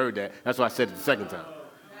make sure you heard that. That's why I said it the second time.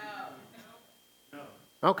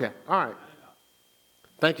 Okay, all right.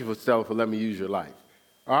 Thank you, Stella, for letting me use your life.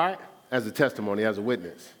 All right? As a testimony, as a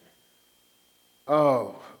witness.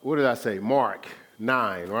 Oh, what did I say? Mark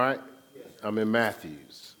 9, right? Yes. I'm in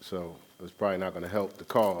Matthews, so it's probably not going to help the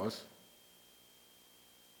cause.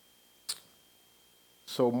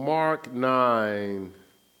 So Mark 9,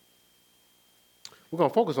 we're going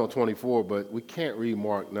to focus on 24, but we can't read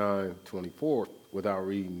Mark 9:24 without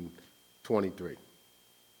reading 23.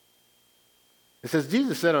 It says,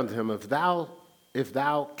 Jesus said unto him, if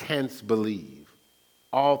thou canst believe,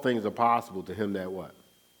 all things are possible to him that what?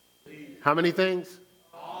 Believe. How many things?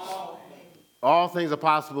 All things. All things are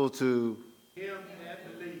possible to him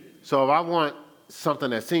that believes. So if I want something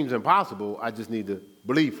that seems impossible, I just need to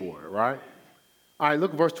believe for it, right? All right,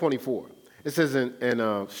 look at verse 24. It says,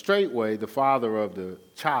 and straightway the father of the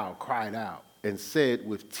child cried out and said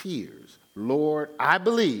with tears, Lord, I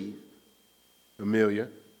believe, Amelia,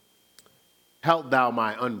 help thou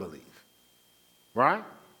my unbelief. Right?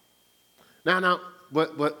 Now,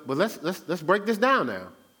 but let's break this down now.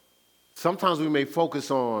 Sometimes we may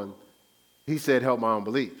focus on, he said, help my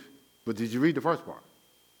unbelief. But did you read the first part?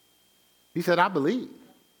 He said, I believe.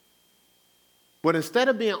 But instead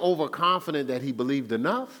of being overconfident that he believed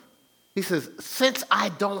enough, he says, since I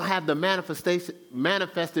don't have the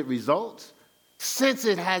manifested results, since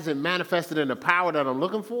it hasn't manifested in the power that I'm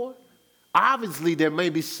looking for, obviously there may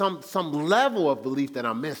be some level of belief that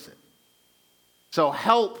I'm missing. So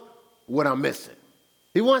help what I'm missing.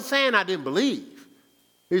 He wasn't saying I didn't believe.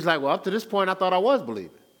 He's like, well, up to this point, I thought I was believing.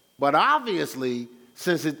 But obviously,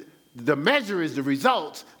 since the measure is the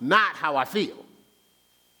results, not how I feel.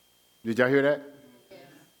 Did y'all hear that? Yes.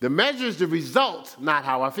 The measure is the results, not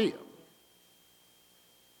how I feel.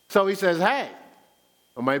 So he says, hey,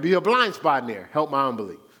 there might be a blind spot in there. Help my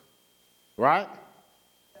unbelief. Right?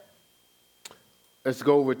 Let's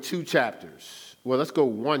go over 2 chapters. Well, let's go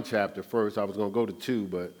 1 chapter first. I was going to go to 2,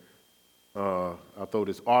 but I'll throw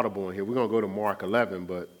this audible in here. We're going to go to Mark 11,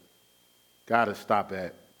 but got to stop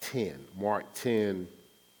at 10. Mark 10,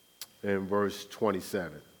 in verse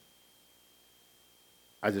 27.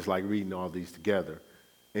 I just like reading all these together.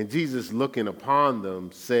 And Jesus, looking upon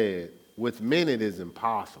them, said, with men it is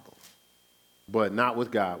impossible, but not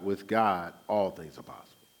with God. With God, all things are possible.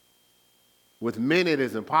 With men it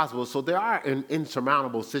is impossible. So there are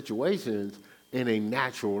insurmountable situations in a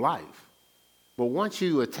natural life. But once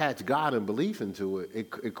you attach God and belief into it,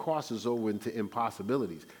 it crosses over into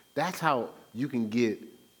impossibilities. That's how you can get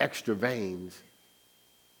extra veins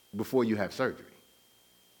before you have surgery.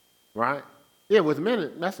 Right? Yeah, with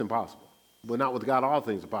men, that's impossible. But not with God, all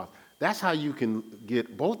things are possible. That's how you can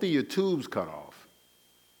get both of your tubes cut off.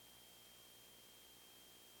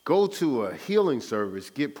 Go to a healing service,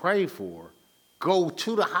 get prayed for, go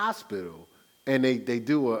to the hospital, and they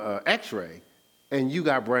do an x-ray, and you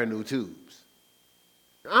got brand new tubes.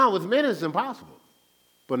 With men, it's impossible.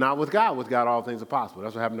 But not with God. With God, all things are possible.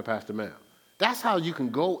 That's what happened to Pastor Mel. That's how you can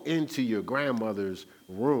go into your grandmother's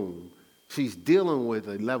room. She's dealing with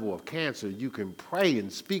a level of cancer. You can pray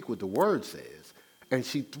and speak what the word says, and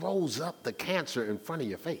she throws up the cancer in front of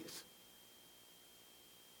your face.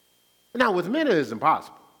 Now, with men, it is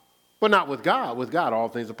impossible, but not with God. With God, all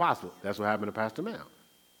things are possible. That's what happened to Pastor Mel,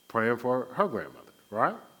 praying for her grandmother,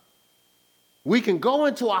 right? We can go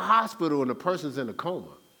into a hospital and the person's in a coma.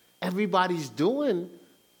 Everybody's doing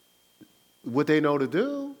what they know to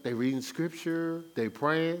do. They reading scripture, they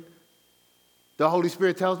praying. The Holy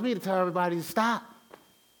Spirit tells me to tell everybody to stop.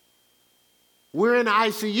 We're in the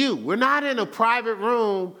ICU. We're not in a private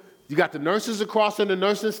room. You got the nurses across in the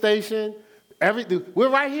nursing station. We're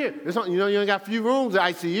right here. You ain't got a few rooms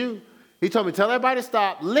at ICU. He told me, tell everybody to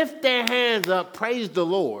stop, lift their hands up, praise the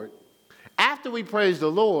Lord. After we praise the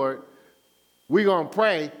Lord, we're going to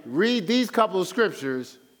pray, read these couple of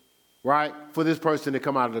scriptures, right, for this person to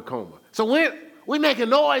come out of the coma. So we're making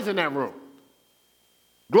noise in that room,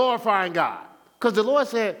 glorifying God. Because the Lord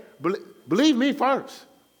said, believe me first.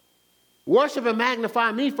 Worship and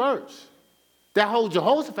magnify me first. That whole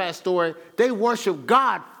Jehoshaphat story, they worship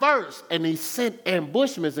God first, and he sent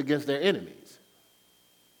ambushments against their enemies.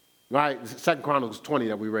 Right? 2 Chronicles 20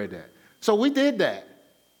 that we read that. So we did that.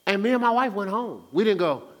 And me and my wife went home. We didn't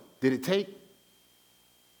go, did it take?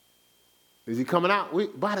 Is he coming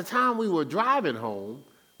out? By the time we were driving home,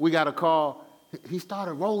 we got a call. He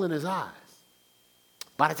started rolling his eyes.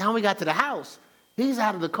 By the time we got to the house, he's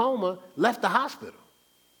out of the coma, left the hospital.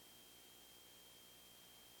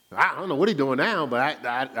 I don't know what he's doing now, but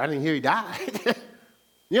I didn't hear he died.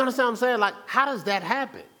 You understand what I'm saying? Like, how does that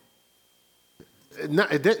happen?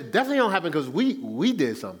 It definitely don't happen because we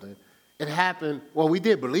did something. It happened, well, we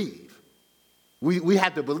did believe. We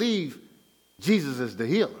had to believe Jesus is the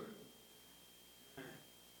healer.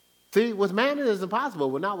 See, with man it is impossible,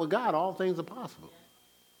 but not with God, all things are possible.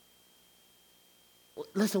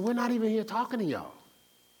 Listen, we're not even here talking to y'all.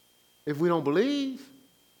 If we don't believe,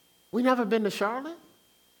 we never been to Charlotte,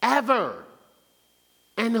 ever.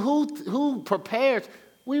 And who prepares?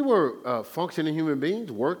 We were functioning human beings,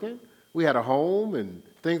 working. We had a home and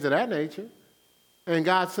things of that nature. And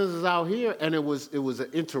God sends us out here, and it was an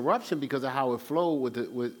interruption because of how it flowed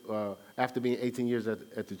after being 18 years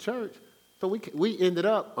at the church. So we ended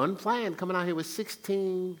up, unplanned, coming out here with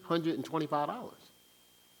 $1,625.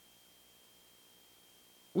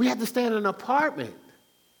 We had to stay in an apartment.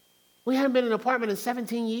 We hadn't been in an apartment in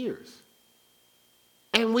 17 years.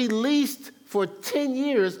 And we leased for 10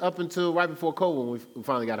 years up until right before COVID when we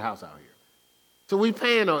finally got a house out here. So we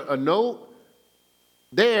paying a note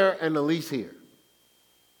there and a lease here.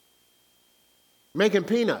 Making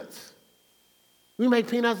peanuts. We make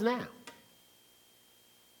peanuts now.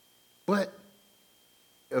 But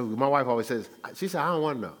my wife always says, she said, I don't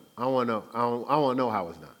want to know. I don't want to know. I want to know how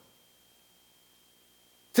it's done.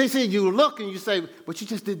 See, you look and you say, but you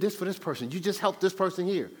just did this for this person. You just helped this person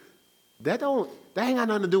here. That ain't got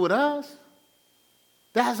nothing to do with us.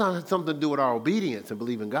 That has something to do with our obedience and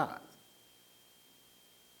believing God.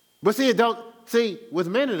 But with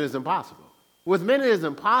men it is impossible. With men it is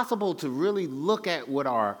impossible to really look at what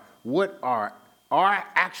our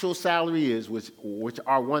actual salary is, which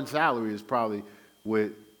our one salary is probably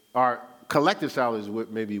what our collective salary is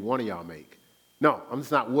what maybe one of y'all make. No,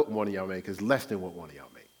 it's not what one of y'all make. It's less than what one of y'all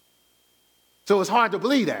make. So it's hard to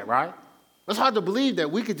believe that, right? It's hard to believe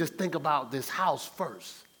that we could just think about this house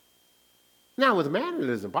first. Now, with man, it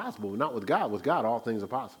is impossible. Not with God. With God, all things are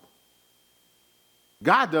possible.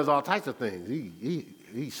 God does all types of things.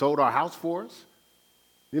 He sold our house for us.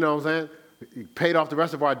 You know what I'm saying? He paid off the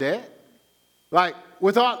rest of our debt.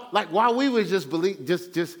 While we would just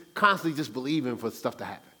constantly just believing for stuff to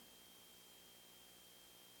happen.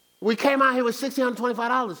 We came out here with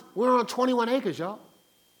 $1,625. We're on 21 acres, y'all.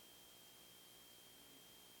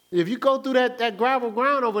 If you go through that gravel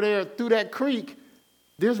ground over there, through that creek,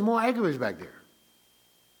 there's more acreage back there.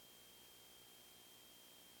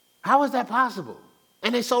 How is that possible?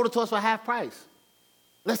 And they sold it to us for half price.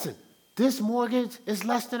 Listen, this mortgage is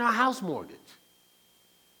less than our house mortgage.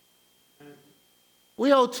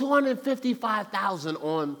 We owe $255,000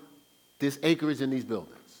 on this acreage in these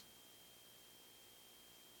buildings.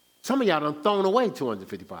 Some of y'all done thrown away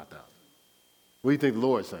 $255,000. What do you think the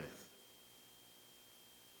Lord's saying?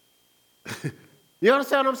 You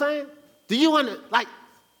understand what I'm saying? Do you like,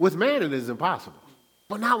 with man it is impossible.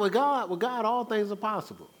 But not with God. With God, all things are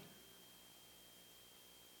possible.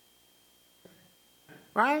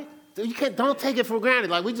 Right? So don't take it for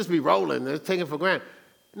granted. Like, we just be rolling and take it for granted.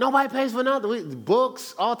 Nobody pays for nothing.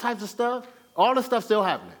 Books, all types of stuff. All the stuff still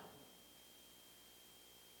happening.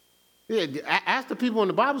 Yeah, ask the people in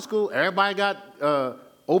the Bible school. Everybody got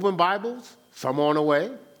open Bibles. Some on the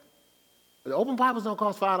way. The open Bibles don't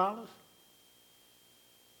cost $5.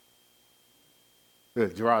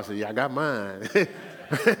 Gerard said, yeah, I got mine.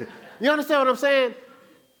 You understand what I'm saying?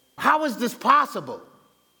 How is this possible?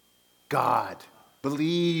 God.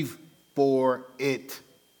 Believe for it.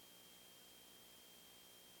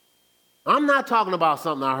 I'm not talking about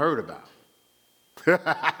something I heard about.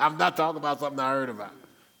 I'm not talking about something I heard about.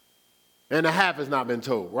 And the half has not been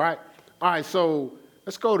told, right? All right, so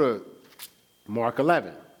let's go to Mark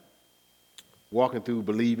 11. Walking through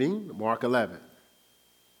believing, Mark 11.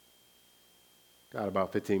 Got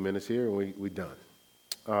about 15 minutes here and we done.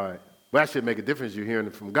 All right. Well, that should make a difference. You're hearing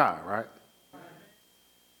it from God, right?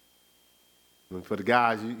 And for the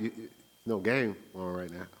guys, no game on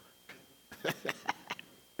right now.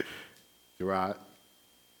 Gerard,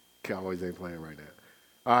 Cowboys ain't playing right now.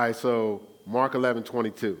 All right, so Mark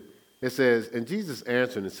 11:22. It says, and Jesus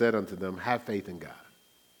answered and said unto them, have faith in God.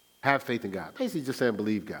 Have faith in God. Basically just saying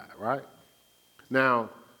believe God, right? Now,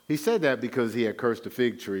 he said that because he had cursed the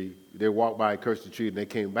fig tree. They walked by, cursed the tree, and they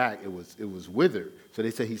came back. It was withered. So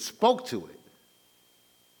they said he spoke to it.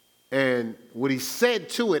 And what he said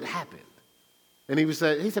to it happened. And he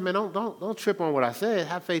said, man, don't trip on what I said.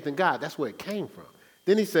 Have faith in God. That's where it came from.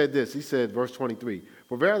 Then he said this. He said, verse 23,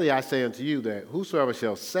 for verily I say unto you that whosoever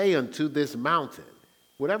shall say unto this mountain,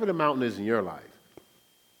 whatever the mountain is in your life,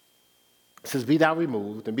 it says, be thou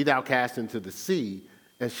removed and be thou cast into the sea,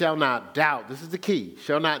 and shall not doubt, this is the key,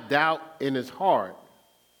 shall not doubt in his heart,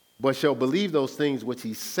 but shall believe those things which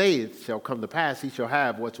he saith shall come to pass, he shall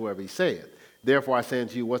have whatsoever he saith. Therefore I say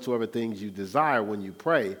unto you, whatsoever things you desire when you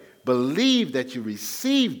pray, believe that you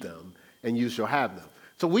receive them, and you shall have them.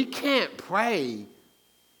 So we can't pray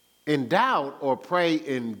in doubt, or pray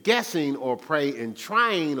in guessing, or pray in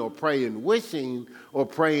trying, or pray in wishing, or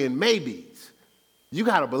pray in maybes. You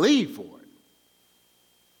got to believe for it.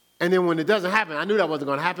 And then when it doesn't happen, I knew that wasn't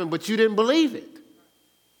going to happen, but you didn't believe it.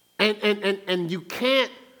 And you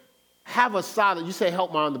can't have a solid, you say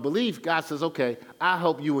help my unbelief. God says, okay, I'll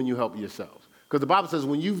help you when you help yourselves. Because the Bible says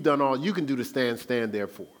when you've done all you can do to stand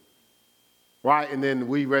therefore. Right? And then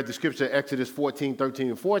we read the scripture, Exodus 14, 13,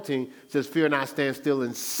 and 14, says, fear not, stand still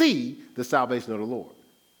and see the salvation of the Lord.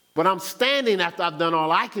 But I'm standing after I've done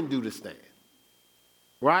all I can do to stand.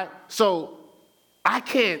 Right? So I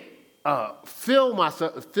can't fill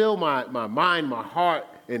my mind, my heart,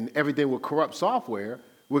 and everything with corrupt software,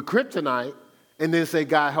 with kryptonite, and then say,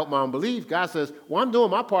 God, help my unbelief. God says, well, I'm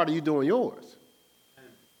doing my part, are you doing yours?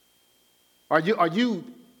 Are you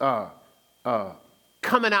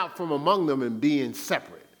coming out from among them and being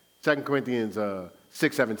separate? 2 Corinthians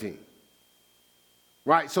 6:17.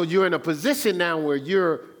 Right? So you're in a position now where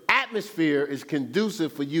your atmosphere is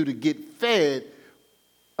conducive for you to get fed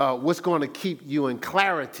what's going to keep you in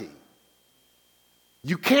clarity.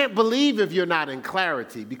 You can't believe if you're not in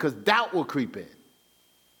clarity because doubt will creep in.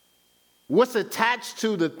 What's attached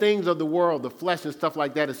to the things of the world, the flesh and stuff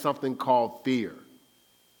like that, is something called fear.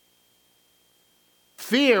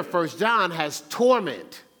 Fear, 1 John, has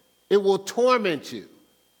torment. It will torment you.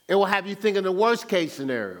 It will have you thinking the worst case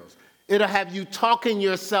scenarios. It'll have you talking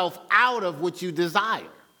yourself out of what you desire.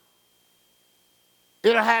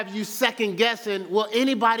 It'll have you second guessing, will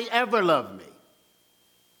anybody ever love me?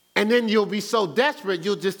 And then you'll be so desperate,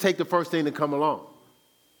 you'll just take the first thing to come along.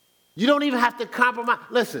 You don't even have to compromise.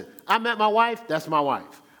 Listen, I met my wife, that's my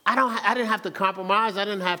wife. I didn't have to compromise.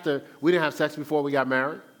 We didn't have sex before we got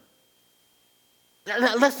married.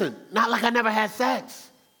 Listen, not like I never had sex.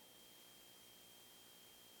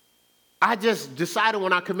 I just decided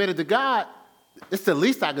when I committed to God, it's the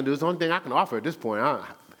least I can do. It's the only thing I can offer at this point. I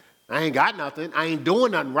ain't got nothing. I ain't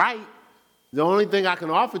doing nothing right. The only thing I can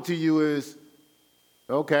offer to you is,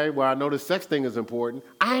 okay, well, I know the sex thing is important.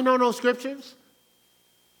 I ain't know no scriptures.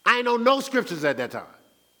 I ain't know no scriptures at that time.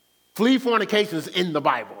 Flee fornication is in the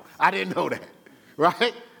Bible. I didn't know that,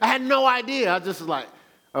 right? I had no idea. I just was like,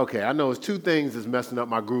 okay, I know it's two things that's messing up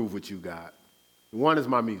my groove with you, God. One is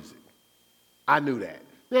my music. I knew that.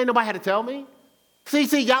 Ain't nobody had to tell me.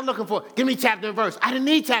 See, y'all looking for, give me chapter and verse. I didn't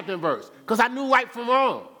need chapter and verse because I knew right from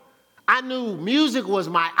wrong. I knew music was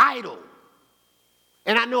my idol.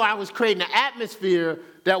 And I knew I was creating an atmosphere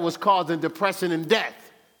that was causing depression and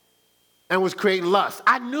death and was creating lust.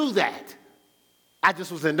 I knew that. I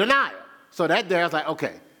just was in denial. So that day I was like,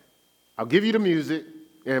 okay, I'll give you the music.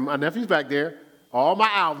 And my nephew's back there. All my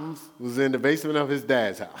albums was in the basement of his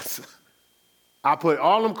dad's house. I put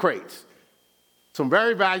all them crates. Some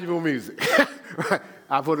very valuable music.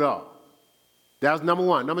 I put it all. That was number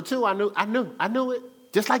one. Number two, I knew it.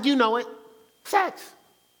 Just like you know it. Sex.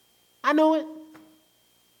 I knew it.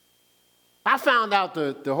 I found out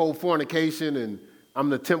the whole fornication and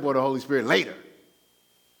I'm the temple of the Holy Spirit later.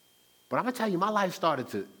 But I'm going to tell you, my life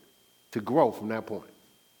started to grow from that point.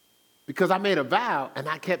 Because I made a vow and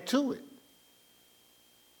I kept to it.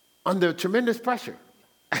 Under tremendous pressure.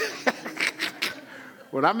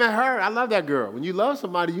 When I met her, I love that girl. When you love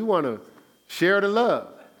somebody, you want to share the love.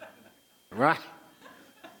 Right?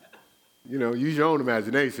 You know, use your own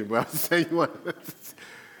imagination, but I'm saying you want to.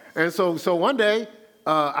 And so one day,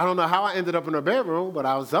 I don't know how I ended up in her bedroom, but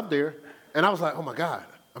I was up there, and I was like, oh, my God,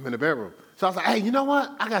 I'm in the bedroom. So I was like, hey, you know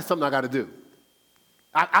what? I got something I got to do.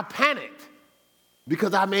 I panicked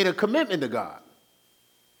because I made a commitment to God.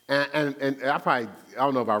 And I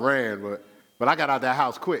don't know if I ran, but I got out of that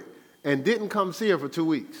house quick and didn't come see her for 2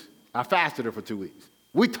 weeks. I fasted her for 2 weeks.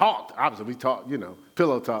 We talked. Obviously, we talked,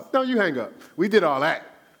 pillow talk. No, you hang up. We did all that.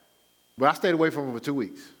 But I stayed away from her for 2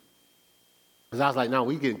 weeks. Because I was like, no,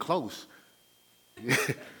 we getting close.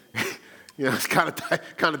 It's kind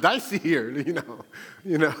of dicey here,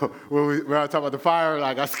 when I talk about the fire,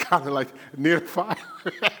 like I was kind of like near the fire.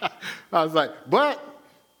 I was like, but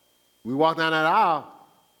we walked down that aisle,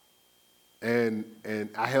 and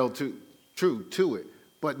I held true to it.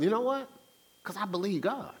 But you know what? Because I believe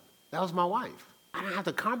God. That was my wife. I didn't have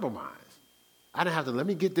to compromise. I didn't have to, let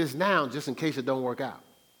me get this now just in case it don't work out.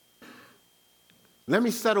 Let me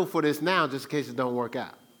settle for this now just in case it don't work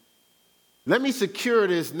out. Let me secure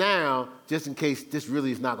this now just in case this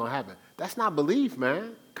really is not going to happen. That's not belief,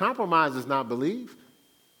 man. Compromise is not belief.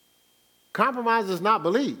 Compromise is not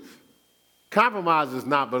belief. Compromise is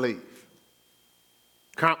not belief.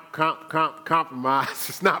 Compromise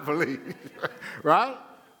is not belief. Right?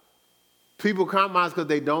 People compromise because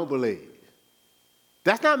they don't believe.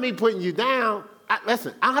 That's not me putting you down.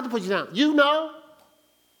 Listen, I don't have to put you down. You know.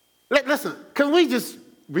 Listen, can we just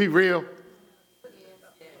be real?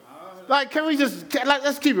 Like, can we just,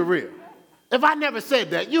 let's keep it real. If I never said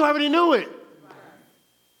that, you already knew it.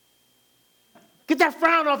 Get that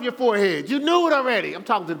frown off your forehead. You knew it already. I'm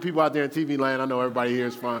talking to the people out there in TV land. I know everybody here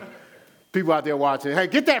is fine. People out there watching. Hey,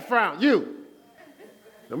 get that frown. You.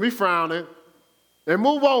 Don't be frowning. And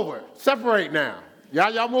move over. Separate now.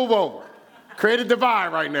 Y'all move over. Create a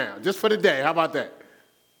divide right now, just for the day. How about that?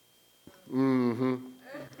 Mm-hmm.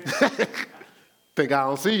 Think I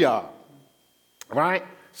don't see y'all. Right?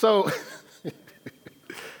 So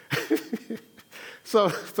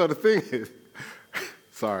the thing is,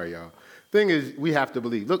 sorry, y'all. Thing is, we have to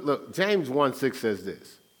believe. Look, James 1:6 says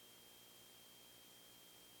this.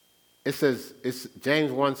 It says, it's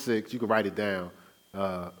James 1:6. You can write it down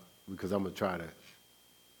because I'm going to try to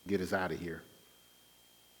get us out of here.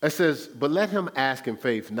 It says, but let him ask in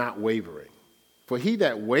faith, not wavering. For he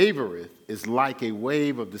that wavereth is like a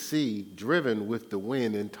wave of the sea driven with the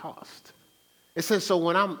wind and tossed. It says, so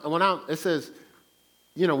it says,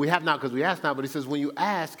 we have not because we ask not, but it says, when you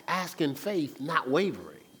ask in faith, not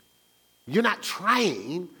wavering. You're not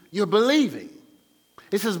trying, you're believing.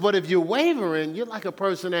 It says, but if you're wavering, you're like a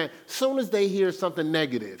person that soon as they hear something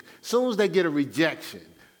negative, soon as they get a rejection,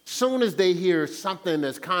 soon as they hear something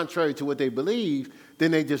that's contrary to what they believe,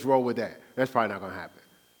 then they just roll with that. That's probably not going to happen.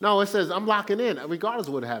 No, it says, I'm locking in, regardless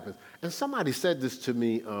of what happens. And somebody said this to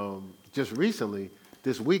me just recently,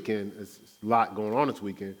 this weekend. It's a lot going on this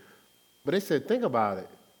weekend. But they said, think about it.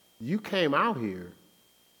 You came out here,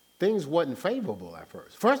 things wasn't favorable at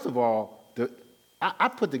first. First of all, I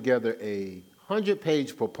put together a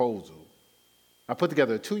 100-page proposal. I put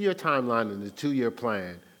together a 2-year timeline and a 2-year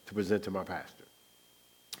plan to present to my pastor.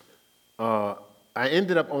 I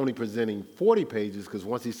ended up only presenting 40 pages because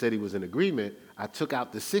once he said he was in agreement, I took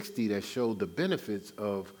out the 60 that showed the benefits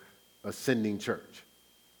of ascending church.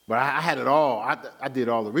 But I had it all. I did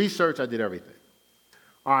all the research. I did everything.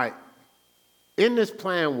 All right. In this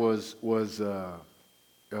plan was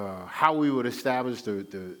how we would establish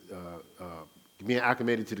being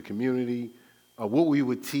acclimated to the community, what we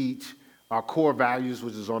would teach, our core values,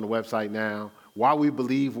 which is on the website now, why we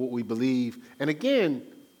believe what we believe. And again,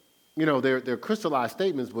 they're crystallized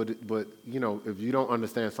statements, but if you don't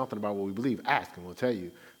understand something about what we believe, ask and we'll tell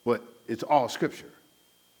you. But it's all scripture.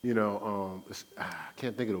 I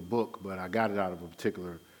can't think of the book, but I got it out of a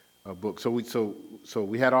particular book. So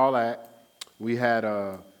we had all that. We had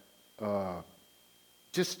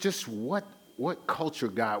just what culture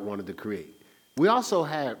God wanted to create. We also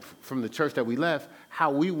had, from the church that we left, how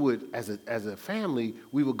we would, as a family,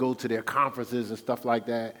 we would go to their conferences and stuff like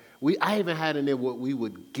that. I even had in there what we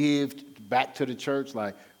would give back to the church,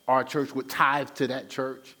 like our church would tithe to that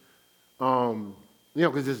church.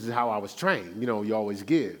 Because this is how I was trained. You always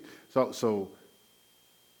give. So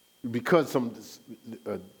because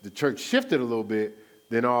the church shifted a little bit,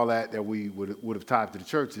 then all that we would have tithed to the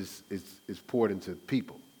church is poured into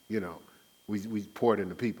people. We poured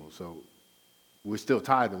into people. So we're still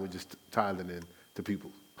tithing. We're just tithing into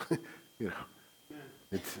people.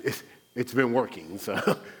 It's been working.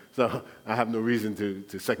 So I have no reason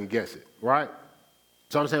to second guess it, right?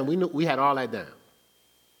 So I'm saying we had all that down.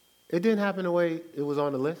 It didn't happen the way it was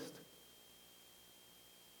on the list.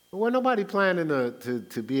 There wasn't nobody planning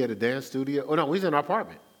to be at a dance studio. Oh, no, we was in our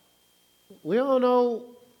apartment. We don't know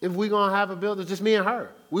if we're going to have a building, just me and her.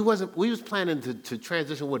 We was planning to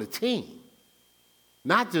transition with a team,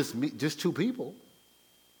 not just two people.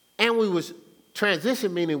 And we was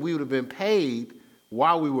transition, meaning we would have been paid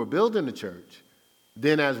while we were building the church.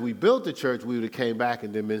 Then as we built the church, we would have came back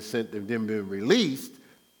and then been sent and then been released,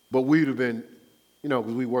 but we would have been,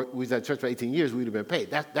 because we was at church for 18 years, we would have been paid.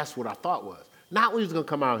 That's what our thought was. Not we was going to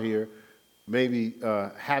come out here, maybe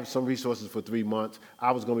have some resources for 3 months.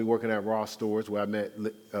 I was going to be working at Ross Stores where I met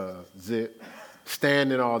Zip,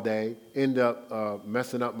 standing all day, end up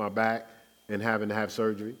messing up my back and having to have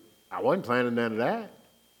surgery. I wasn't planning none of that.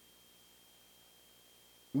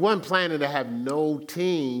 Wasn't planning to have no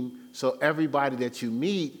team, so everybody that you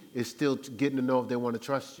meet is still getting to know if they want to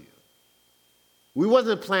trust you. We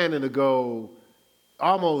wasn't planning to go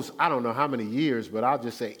almost, I don't know how many years, but I'll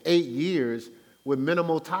just say 8 years with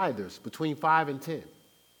minimal tithers, between 5 and 10.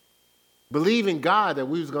 Believing God that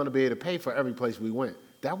we was going to be able to pay for every place we went.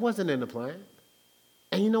 That wasn't in the plan.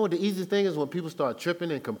 And you know what the easiest thing is when people start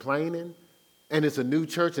tripping and complaining, and it's a new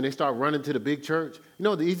church and they start running to the big church? You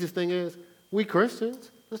know what the easiest thing is? We Christians,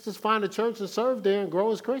 let's just find a church and serve there and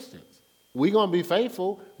grow as Christians. We're going to be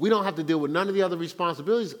faithful. We don't have to deal with none of the other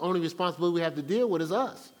responsibilities. The only responsibility we have to deal with is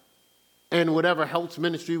us. And whatever helps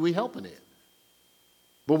ministry we helping in.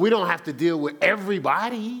 But we don't have to deal with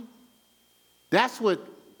everybody. That's what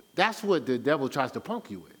the devil tries to punk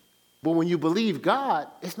you with. But when you believe God,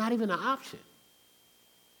 it's not even an option.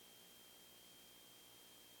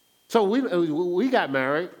 So we got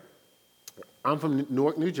married. I'm from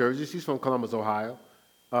Newark, New Jersey. She's from Columbus, Ohio.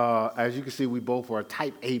 As you can see, we both are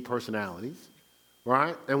type A personalities,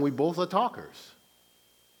 right? And we both are talkers.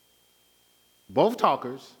 Both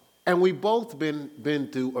talkers. And we both been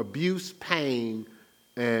through abuse, pain,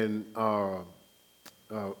 and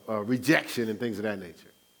rejection and things of that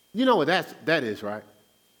nature. You know what that is, right?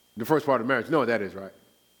 The first part of marriage. You know what that is, right?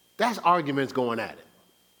 That's arguments going at it.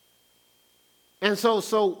 And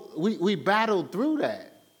so we battled through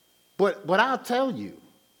that. But I'll tell you,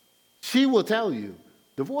 she will tell you,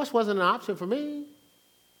 divorce wasn't an option for me.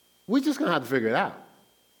 We're just going to have to figure it out.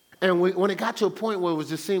 And when it got to a point where it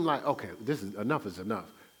just seemed like, okay, this is enough.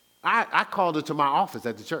 I called her to my office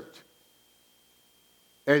at the church.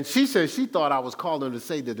 And she said she thought I was calling her to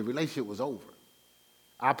say that the relationship was over.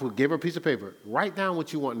 Gave her a piece of paper. Write down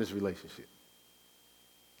what you want in this relationship.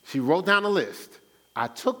 She wrote down a list. I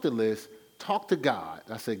took the list, talked to God.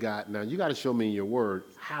 I said, God, now you got to show me in your word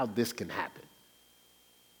how this can happen.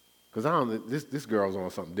 Because this girl's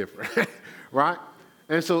on something different, right?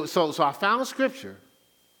 And so I found a scripture,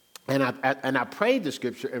 and I prayed the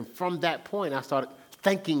scripture, and from that point I started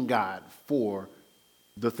thanking God for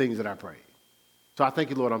the things that I prayed. So I thank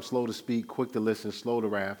you, Lord, I'm slow to speak, quick to listen, slow to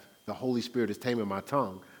wrath. The Holy Spirit is taming my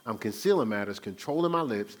tongue. I'm concealing matters, controlling my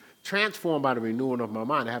lips, transformed by the renewing of my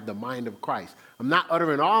mind. I have the mind of Christ. I'm not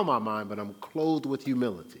uttering all my mind, but I'm clothed with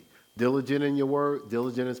humility. Diligent in your word,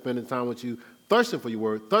 diligent in spending time with you, thirsting for your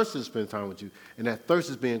word, thirsting to spend time with you, and that thirst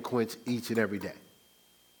is being quenched each and every day.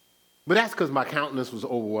 But that's because my countenance was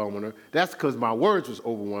overwhelming her. That's because my words was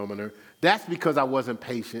overwhelming her. That's because I wasn't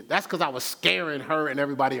patient. That's because I was scaring her and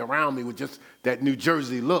everybody around me with just that New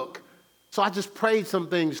Jersey look. So I just prayed some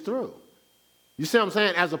things through. You see what I'm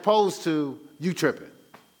saying? As opposed to you tripping.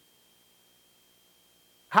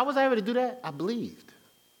 How was I able to do that? I believed.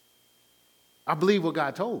 I believed what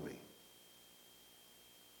God told me.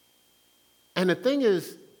 And the thing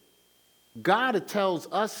is, God tells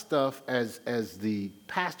us stuff as the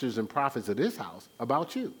pastors and prophets of this house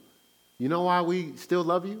about you. You know why we still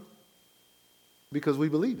love you? Because we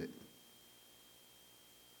believe it.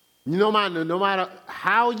 No matter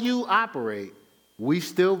how you operate, we've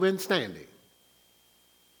still been standing.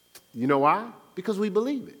 You know why? Because we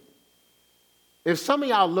believe it. If some of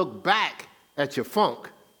y'all look back at your funk,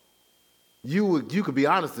 you could be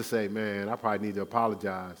honest to say, man, I probably need to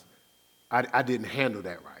apologize. I didn't handle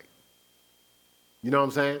that right. You know what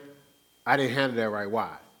I'm saying? I didn't handle that right.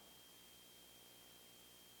 Why?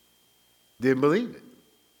 Didn't believe it.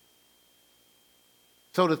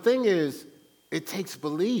 So the thing is, it takes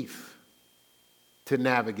belief to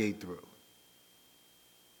navigate through.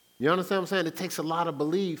 You understand what I'm saying? It takes a lot of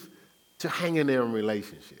belief to hang in there in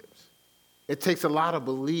relationships. It takes a lot of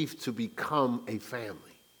belief to become a family.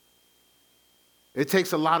 It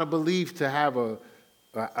takes a lot of belief to have a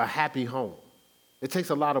happy home. It takes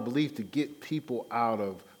a lot of belief to get people out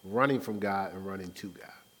of running from God and running to God.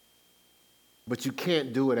 But you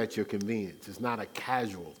can't do it at your convenience. It's not a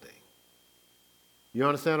casual thing. You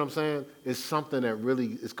understand what I'm saying? It's something that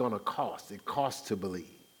really is going to cost. It costs to believe.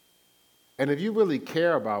 And if you really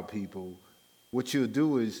care about people, what you'll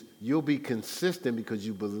do is you'll be consistent because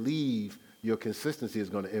you believe your consistency is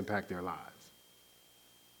going to impact their lives.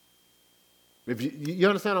 If you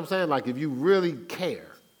understand what I'm saying? Like if you really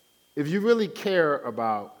care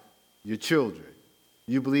about your children,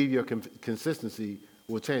 you believe your consistency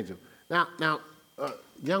will change them. Now,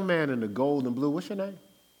 young man in the gold and blue, what's your name?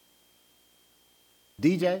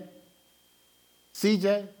 DJ?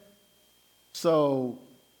 CJ? So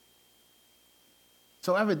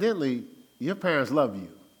evidently, your parents love you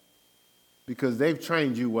because they've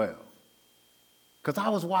trained you well. Because I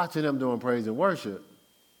was watching them doing praise and worship,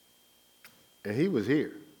 and he was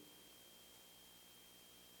here.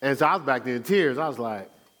 And so I was back there in tears. I was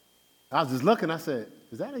just looking. I said,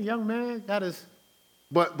 is that a young man?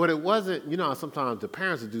 But it wasn't, you know, sometimes the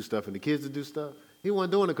parents would do stuff and the kids would do stuff. He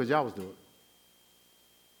wasn't doing it because y'all was doing it.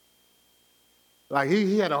 Like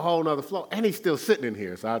he had a whole nother flow, and he's still sitting in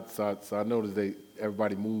here. So I noticed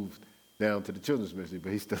everybody moved down to the children's ministry,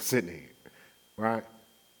 but he's still sitting here, right?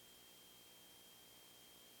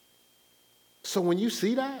 So when you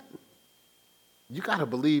see that, you got to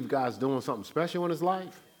believe God's doing something special in his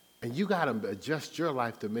life, and you got to adjust your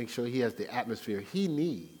life to make sure he has the atmosphere he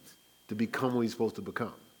needs to become what he's supposed to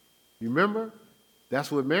become. You remember?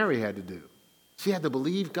 That's what Mary had to do. She had to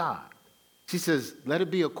believe God. She says, let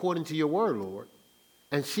it be according to your word, Lord.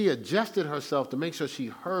 And she adjusted herself to make sure she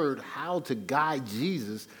heard how to guide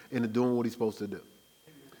Jesus into doing what he's supposed to do.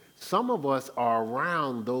 Some of us are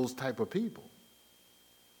around those type of people.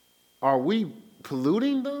 Are we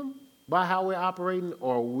polluting them by how we're operating,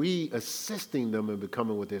 or are we assisting them in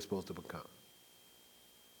becoming what they're supposed to become?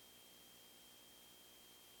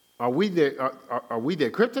 Are we their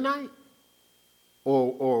kryptonite,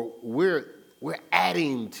 or we're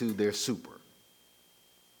adding to their super?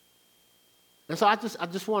 And so I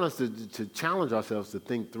just want us to challenge ourselves to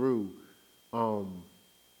think through,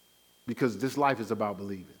 because this life is about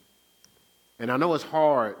believing. And I know it's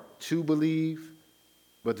hard to believe,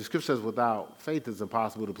 but the scripture says without faith it's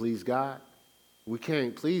impossible to please God. We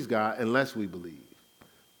can't please God unless we believe.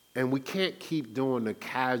 And we can't keep doing the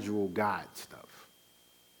casual God stuff.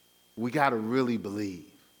 We got to really believe.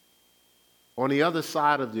 On the other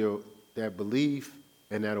side of that belief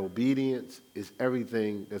and that obedience is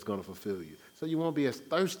everything that's going to fulfill you. So you won't be as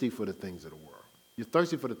thirsty for the things of the world. You're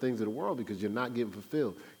thirsty for the things of the world because you're not getting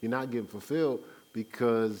fulfilled. You're not getting fulfilled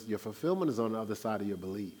because your fulfillment is on the other side of your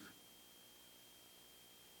belief.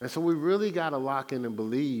 And so we really got to lock in and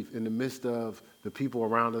believe in the midst of the people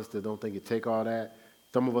around us that don't think it take all that.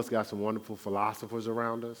 Some of us got some wonderful philosophers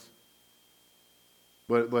around us.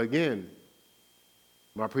 But again,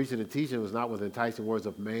 my preaching and teaching was not with enticing words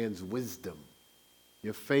of man's wisdom.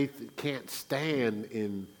 Your faith can't stand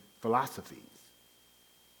in philosophies,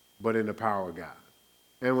 but in the power of God.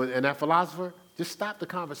 And that philosopher just stopped the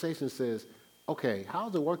conversation and says, okay,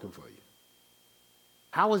 how's it working for you?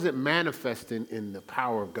 How is it manifesting in the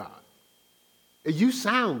power of God? You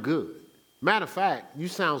sound good. Matter of fact, you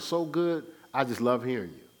sound so good, I just love hearing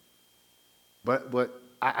you. But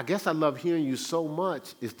I guess I love hearing you so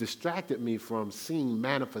much, it's distracted me from seeing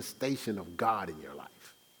manifestation of God in your life.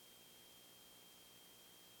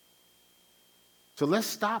 So let's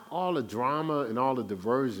stop all the drama and all the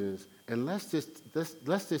diversions, and let's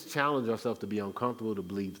just challenge ourselves to be uncomfortable, to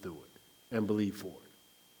believe through it and believe for it.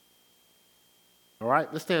 All right,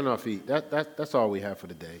 let's stand on our feet. That's all we have for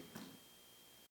today.